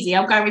necessarily easy.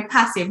 I'm going with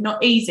passive,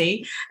 not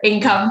easy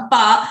income.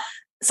 But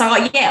so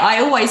I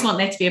always want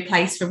there to be a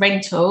place for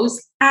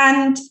rentals.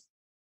 And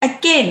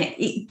again,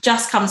 it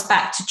just comes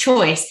back to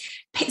choice.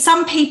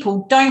 Some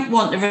people don't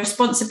want the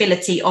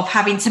responsibility of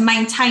having to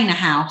maintain a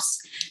house.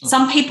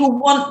 Some people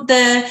want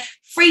the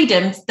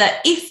freedom that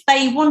if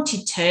they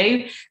wanted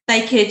to,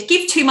 they could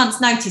give 2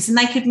 months notice and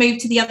they could move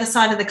to the other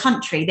side of the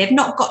country. They've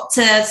not got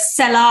to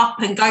sell up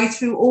and go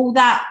through all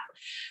that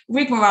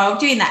rigmarole of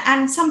doing that.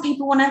 And some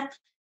people want to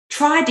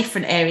try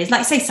different areas.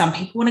 Like say, some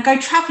people want to go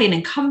traveling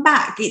and come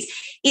back.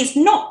 It's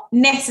not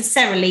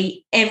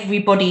necessarily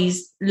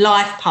everybody's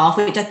life path,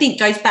 which I think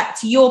goes back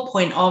to your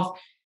point of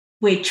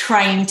we're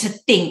trained to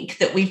think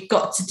that we've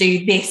got to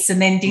do this and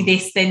then do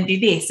this, then do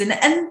this. And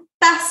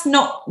that's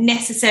not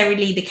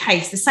necessarily the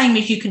case. The same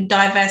as you can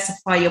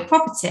diversify your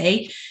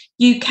property,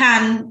 you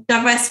can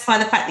diversify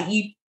the fact that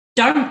you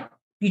don't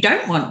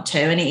want to,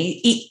 and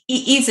it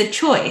is a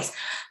choice.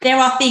 There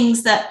are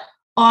things that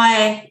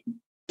I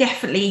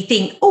definitely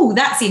think, oh,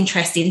 that's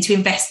interesting to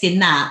invest in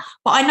that,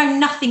 but I know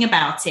nothing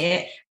about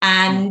it,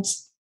 and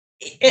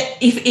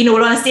if in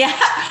all honesty,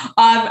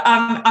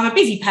 I'm a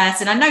busy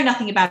person. I know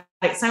nothing about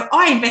it. So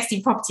I invest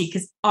in property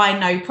because I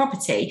know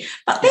property.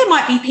 But there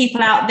might be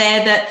people out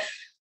there that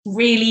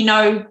really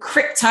know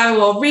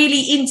crypto or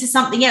really into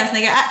something else. And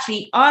they go,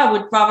 actually, I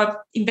would rather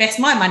invest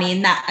my money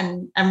in that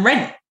and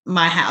rent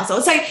my house.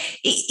 So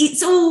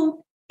it's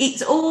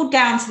all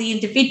down to the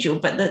individual.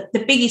 But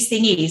the biggest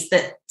thing is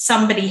that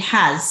somebody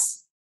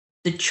has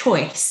the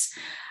choice.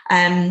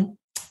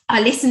 I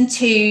listened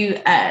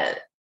to,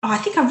 I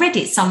think I read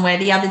it somewhere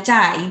the other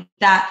day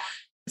that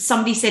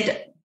somebody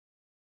said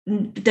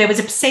there was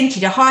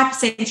a high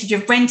percentage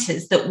of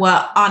renters that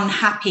were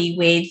unhappy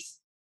with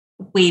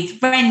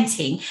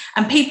renting,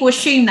 and people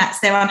assume that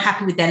they're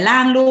unhappy with their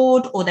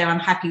landlord, or they're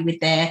unhappy with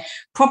their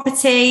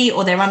property,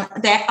 or they're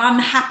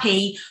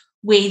unhappy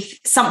with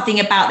something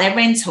about their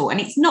rental. And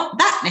it's not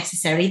that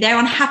necessarily. They're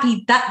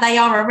unhappy that they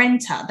are a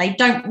renter. They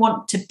don't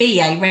want to be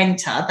a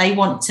renter. They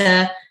want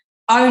to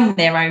own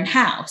their own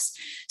house.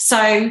 So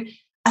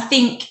I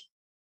think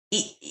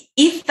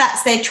if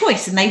that's their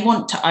choice and they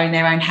want to own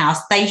their own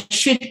house, they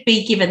should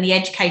be given the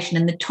education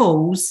and the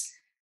tools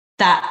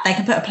that they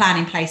can put a plan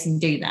in place and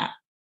do that.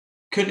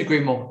 Couldn't agree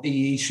more.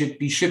 You should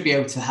be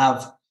able to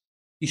have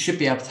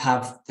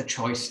the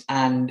choice.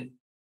 And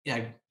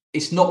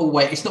it's not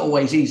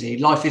always easy.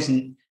 Life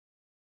isn't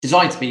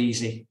designed to be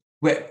easy.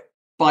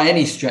 By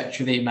any stretch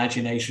of the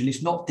imagination,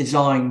 it's not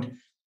designed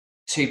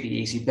to be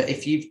easy. But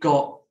if you've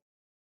got,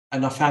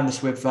 and I found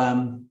this with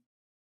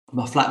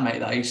my flatmate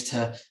that I used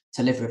to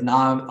live with.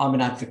 Now I'm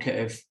an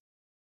advocate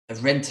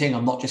of renting.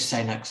 I'm not just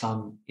saying that because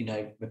I'm,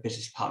 my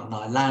business partner and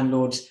I are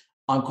landlords.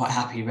 I'm quite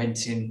happy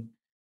renting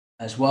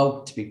as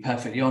well, to be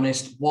perfectly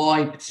honest.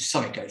 Why? Because if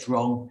something goes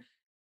wrong,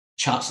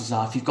 chances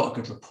are, if you've got a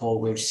good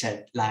rapport with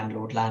said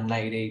landlord,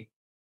 landlady,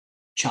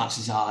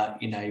 chances are,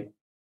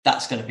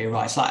 that's going to be all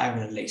right. It's like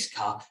having a leased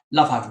car.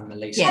 Love having a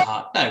leased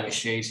car. No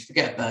issues. If you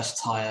get a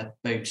burst tyre,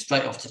 boom,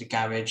 straight off to the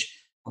garage.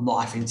 I'm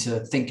not having to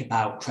think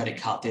about credit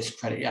card, this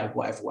credit,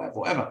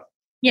 whatever.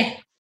 Yeah.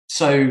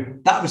 So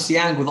that was the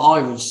angle that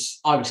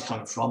I was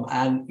coming from.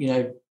 And,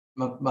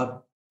 my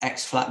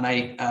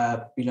ex-flatmate,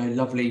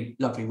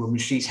 lovely woman,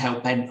 she's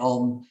hell-bent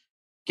on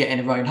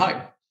getting her own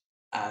home.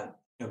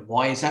 And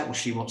why is that? Well,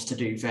 she wants to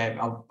do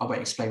I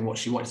won't explain what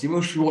she wants to do.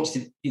 Well, she wants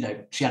to,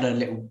 she had a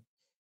little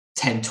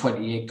 10,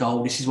 20-year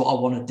goal. This is what I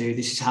want to do.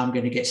 This is how I'm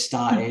going to get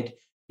started.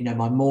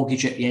 My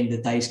mortgage at the end of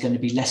the day is going to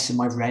be less than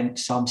my rent.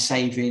 So I'm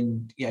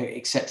saving,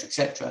 et cetera, et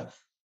cetera.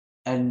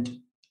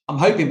 And I'm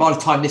hoping by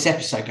the time this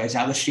episode goes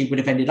out that she would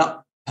have ended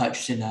up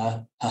purchasing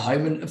her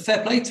home, and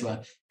fair play to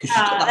her, because she's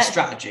got that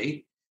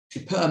strategy. She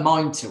put her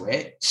mind to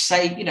it,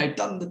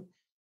 done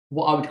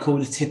what I would call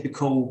the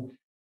typical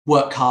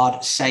work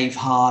hard, save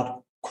hard,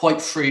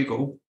 quite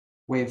frugal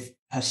with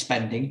her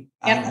spending.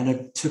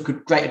 And took a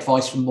great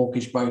advice from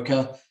mortgage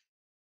broker.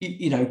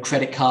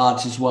 Credit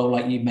cards as well,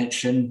 like you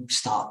mentioned,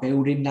 start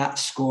building that,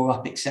 score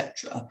up,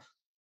 etc.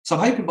 So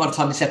I'm hoping by the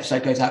time this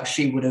episode goes out,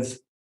 she would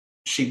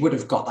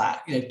have got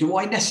that. Do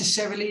I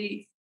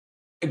necessarily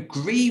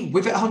agree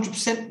with it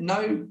 100%?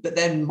 No, but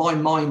then my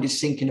mind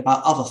is thinking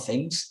about other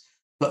things.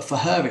 But for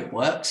her, it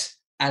works,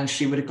 and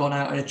she would have gone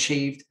out and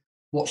achieved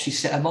what she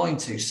set her mind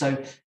to.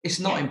 So it's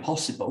not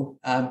impossible.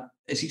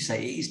 As you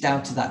say, it is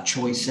down to that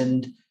choice.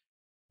 And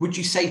would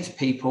you say to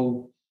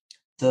people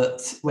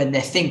that when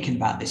they're thinking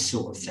about this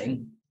sort of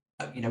thing,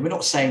 we're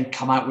not saying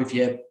come out with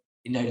your,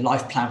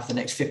 life plan for the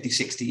next 50,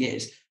 60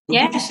 years,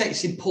 but would you say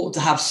it's important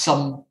to have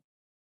some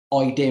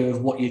idea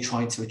of what you're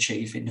trying to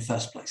achieve in the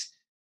first place?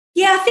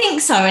 Yeah, I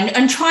think so.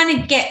 And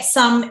trying to get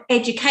some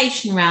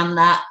education around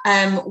that.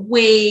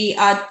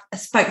 I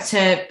spoke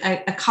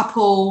to a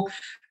couple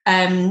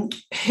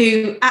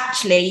who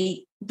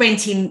actually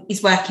renting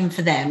is working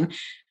for them.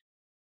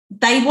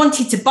 They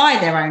wanted to buy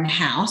their own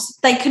house.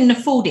 They couldn't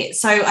afford it.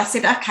 So I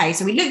said, okay,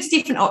 so we looked at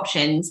different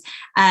options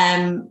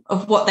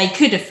of what they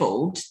could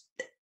afford.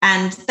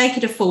 And they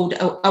could afford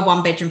a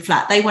one-bedroom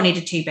flat. They wanted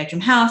a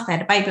two-bedroom house. They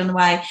had a baby on the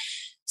way.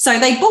 So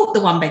they bought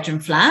the one-bedroom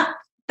flat.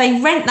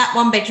 They rent that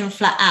one-bedroom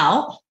flat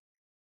out.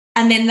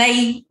 And then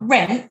they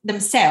rent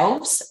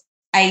themselves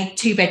a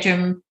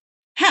two-bedroom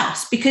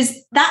house,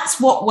 because that's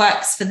what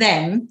works for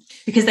them,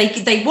 because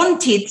they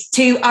wanted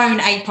to own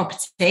a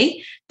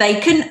property. They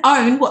couldn't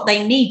own what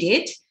they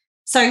needed.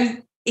 So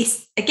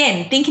it's,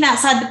 again, thinking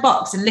outside the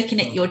box and looking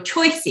at your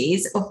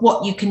choices of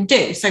what you can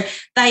do. So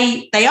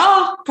they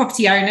are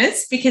property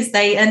owners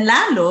and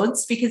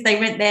landlords because they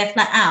rent their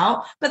flat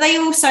out, but they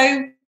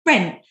also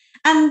rent.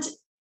 And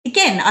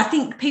again, I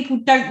think people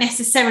don't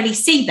necessarily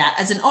see that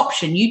as an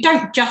option. You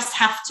don't just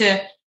have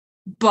to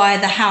buy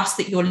the house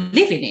that you're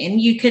living in.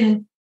 You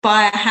can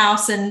buy a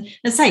house and,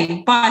 let's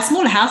say, buy a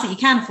smaller house that you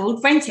can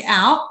afford, rent it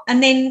out,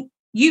 and then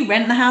you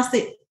rent the house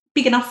that's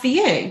big enough for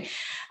you.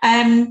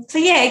 So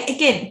yeah,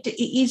 again,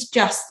 it's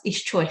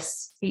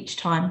choice each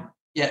time.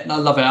 Yeah, no, I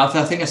love it. I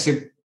think that's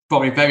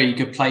probably a very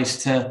good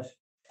place to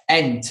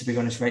end, to be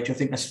honest, Rachel. I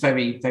think that's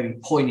very, very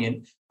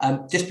poignant.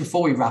 Just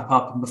before we wrap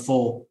up and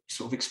before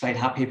sort of explain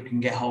how people can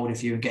get hold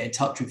of you and get in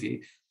touch with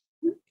you,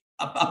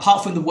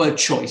 apart from the word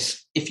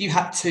choice, if you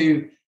had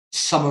to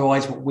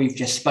summarize what we've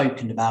just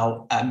spoken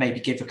about, maybe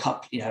give a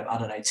couple, I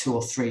don't know, 2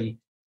 or 3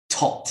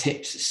 top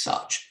tips as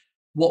such,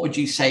 what would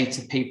you say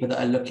to people that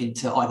are looking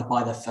to either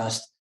buy their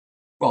first,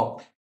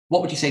 what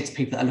would you say to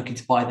people that are looking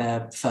to buy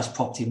their first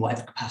property in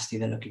whatever capacity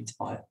they're looking to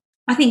buy it?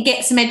 I think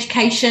get some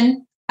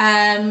education,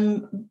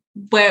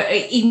 where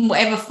in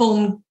whatever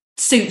form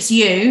suits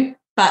you,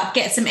 but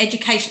get some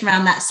education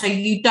around that so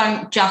you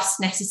don't just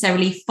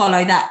necessarily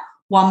follow that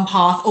one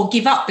path or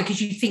give up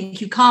because you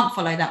think you can't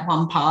follow that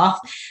one path.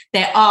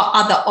 There are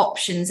other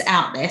options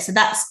out there. So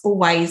that's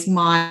always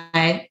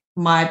my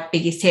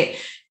biggest tip.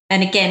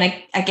 And again,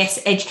 I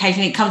guess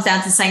education, it comes down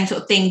to the same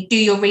sort of thing. Do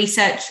your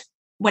research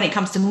when it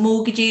comes to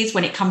mortgages,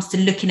 when it comes to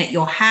looking at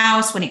your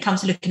house, when it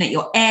comes to looking at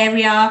your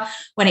area,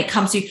 when it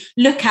comes to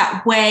look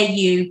at where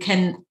you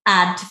can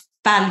add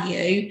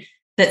value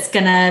that's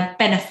going to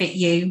benefit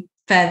you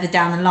further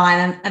down the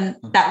line. And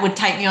that would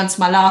take me on to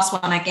my last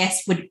one, I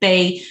guess, would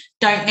be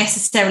don't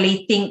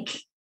necessarily think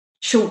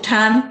short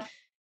term,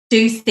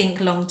 do think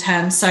long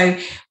term. So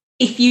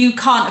if you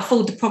can't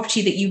afford the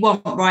property that you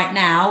want right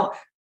now,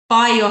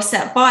 buy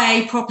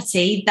a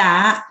property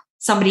that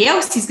somebody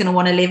else is going to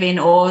want to live in,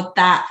 or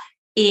that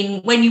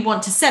when you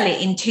want to sell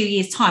it in 2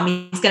 years'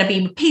 time, it's going to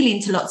be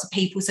appealing to lots of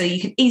people, so you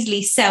can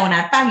easily sell and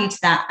add value to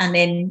that and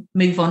then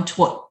move on to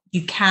what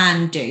you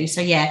can do.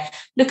 So yeah,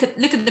 look at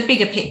the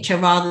bigger picture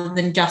rather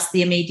than just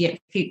the immediate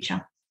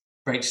future.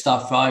 Great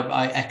stuff.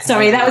 I echo.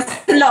 Sorry, that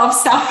was a lot of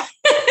stuff.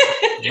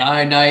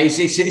 No,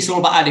 it's all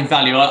about adding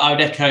value. I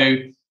would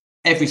echo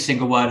every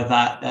single word of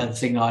that. The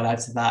thing I'd add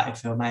to that,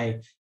 if I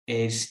may,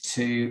 is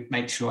to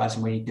make sure as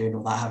and when you're doing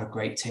all that, have a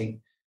great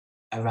team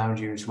around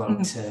you as well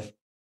to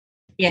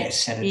get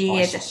set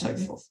advice and so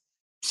forth.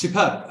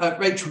 Superb.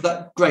 Rachel,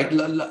 that's great.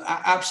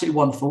 Absolutely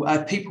wonderful.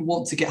 People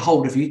want to get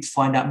hold of you to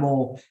find out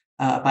more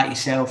about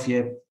yourself,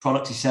 your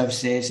products, your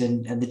services,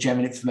 and the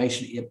general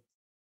information that you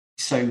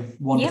so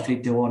wonderfully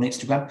do on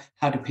Instagram.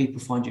 How do people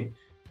find you?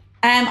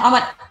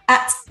 I'm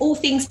at All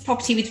Things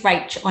Property with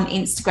Rach on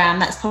Instagram.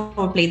 That's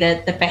probably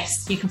the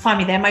best. You can find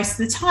me there most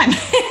of the time.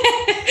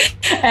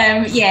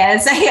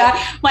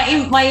 My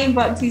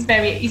inbox is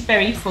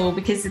very full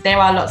because there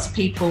are lots of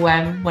people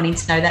wanting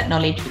to know that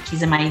knowledge, which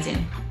is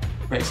amazing.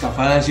 Great stuff.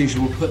 And as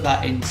usual, we'll put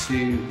that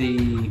into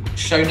the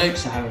show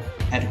notes. So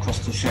head across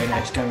to the show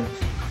notes, go and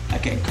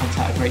get in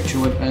contact with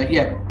Rachel.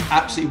 And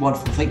absolutely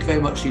wonderful. Thank you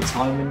very much for your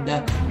time,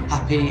 and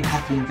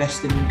happy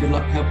investing, and good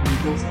luck helping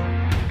your daughter.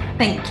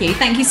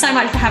 Thank you so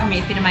much for having me.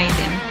 It's been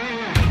amazing.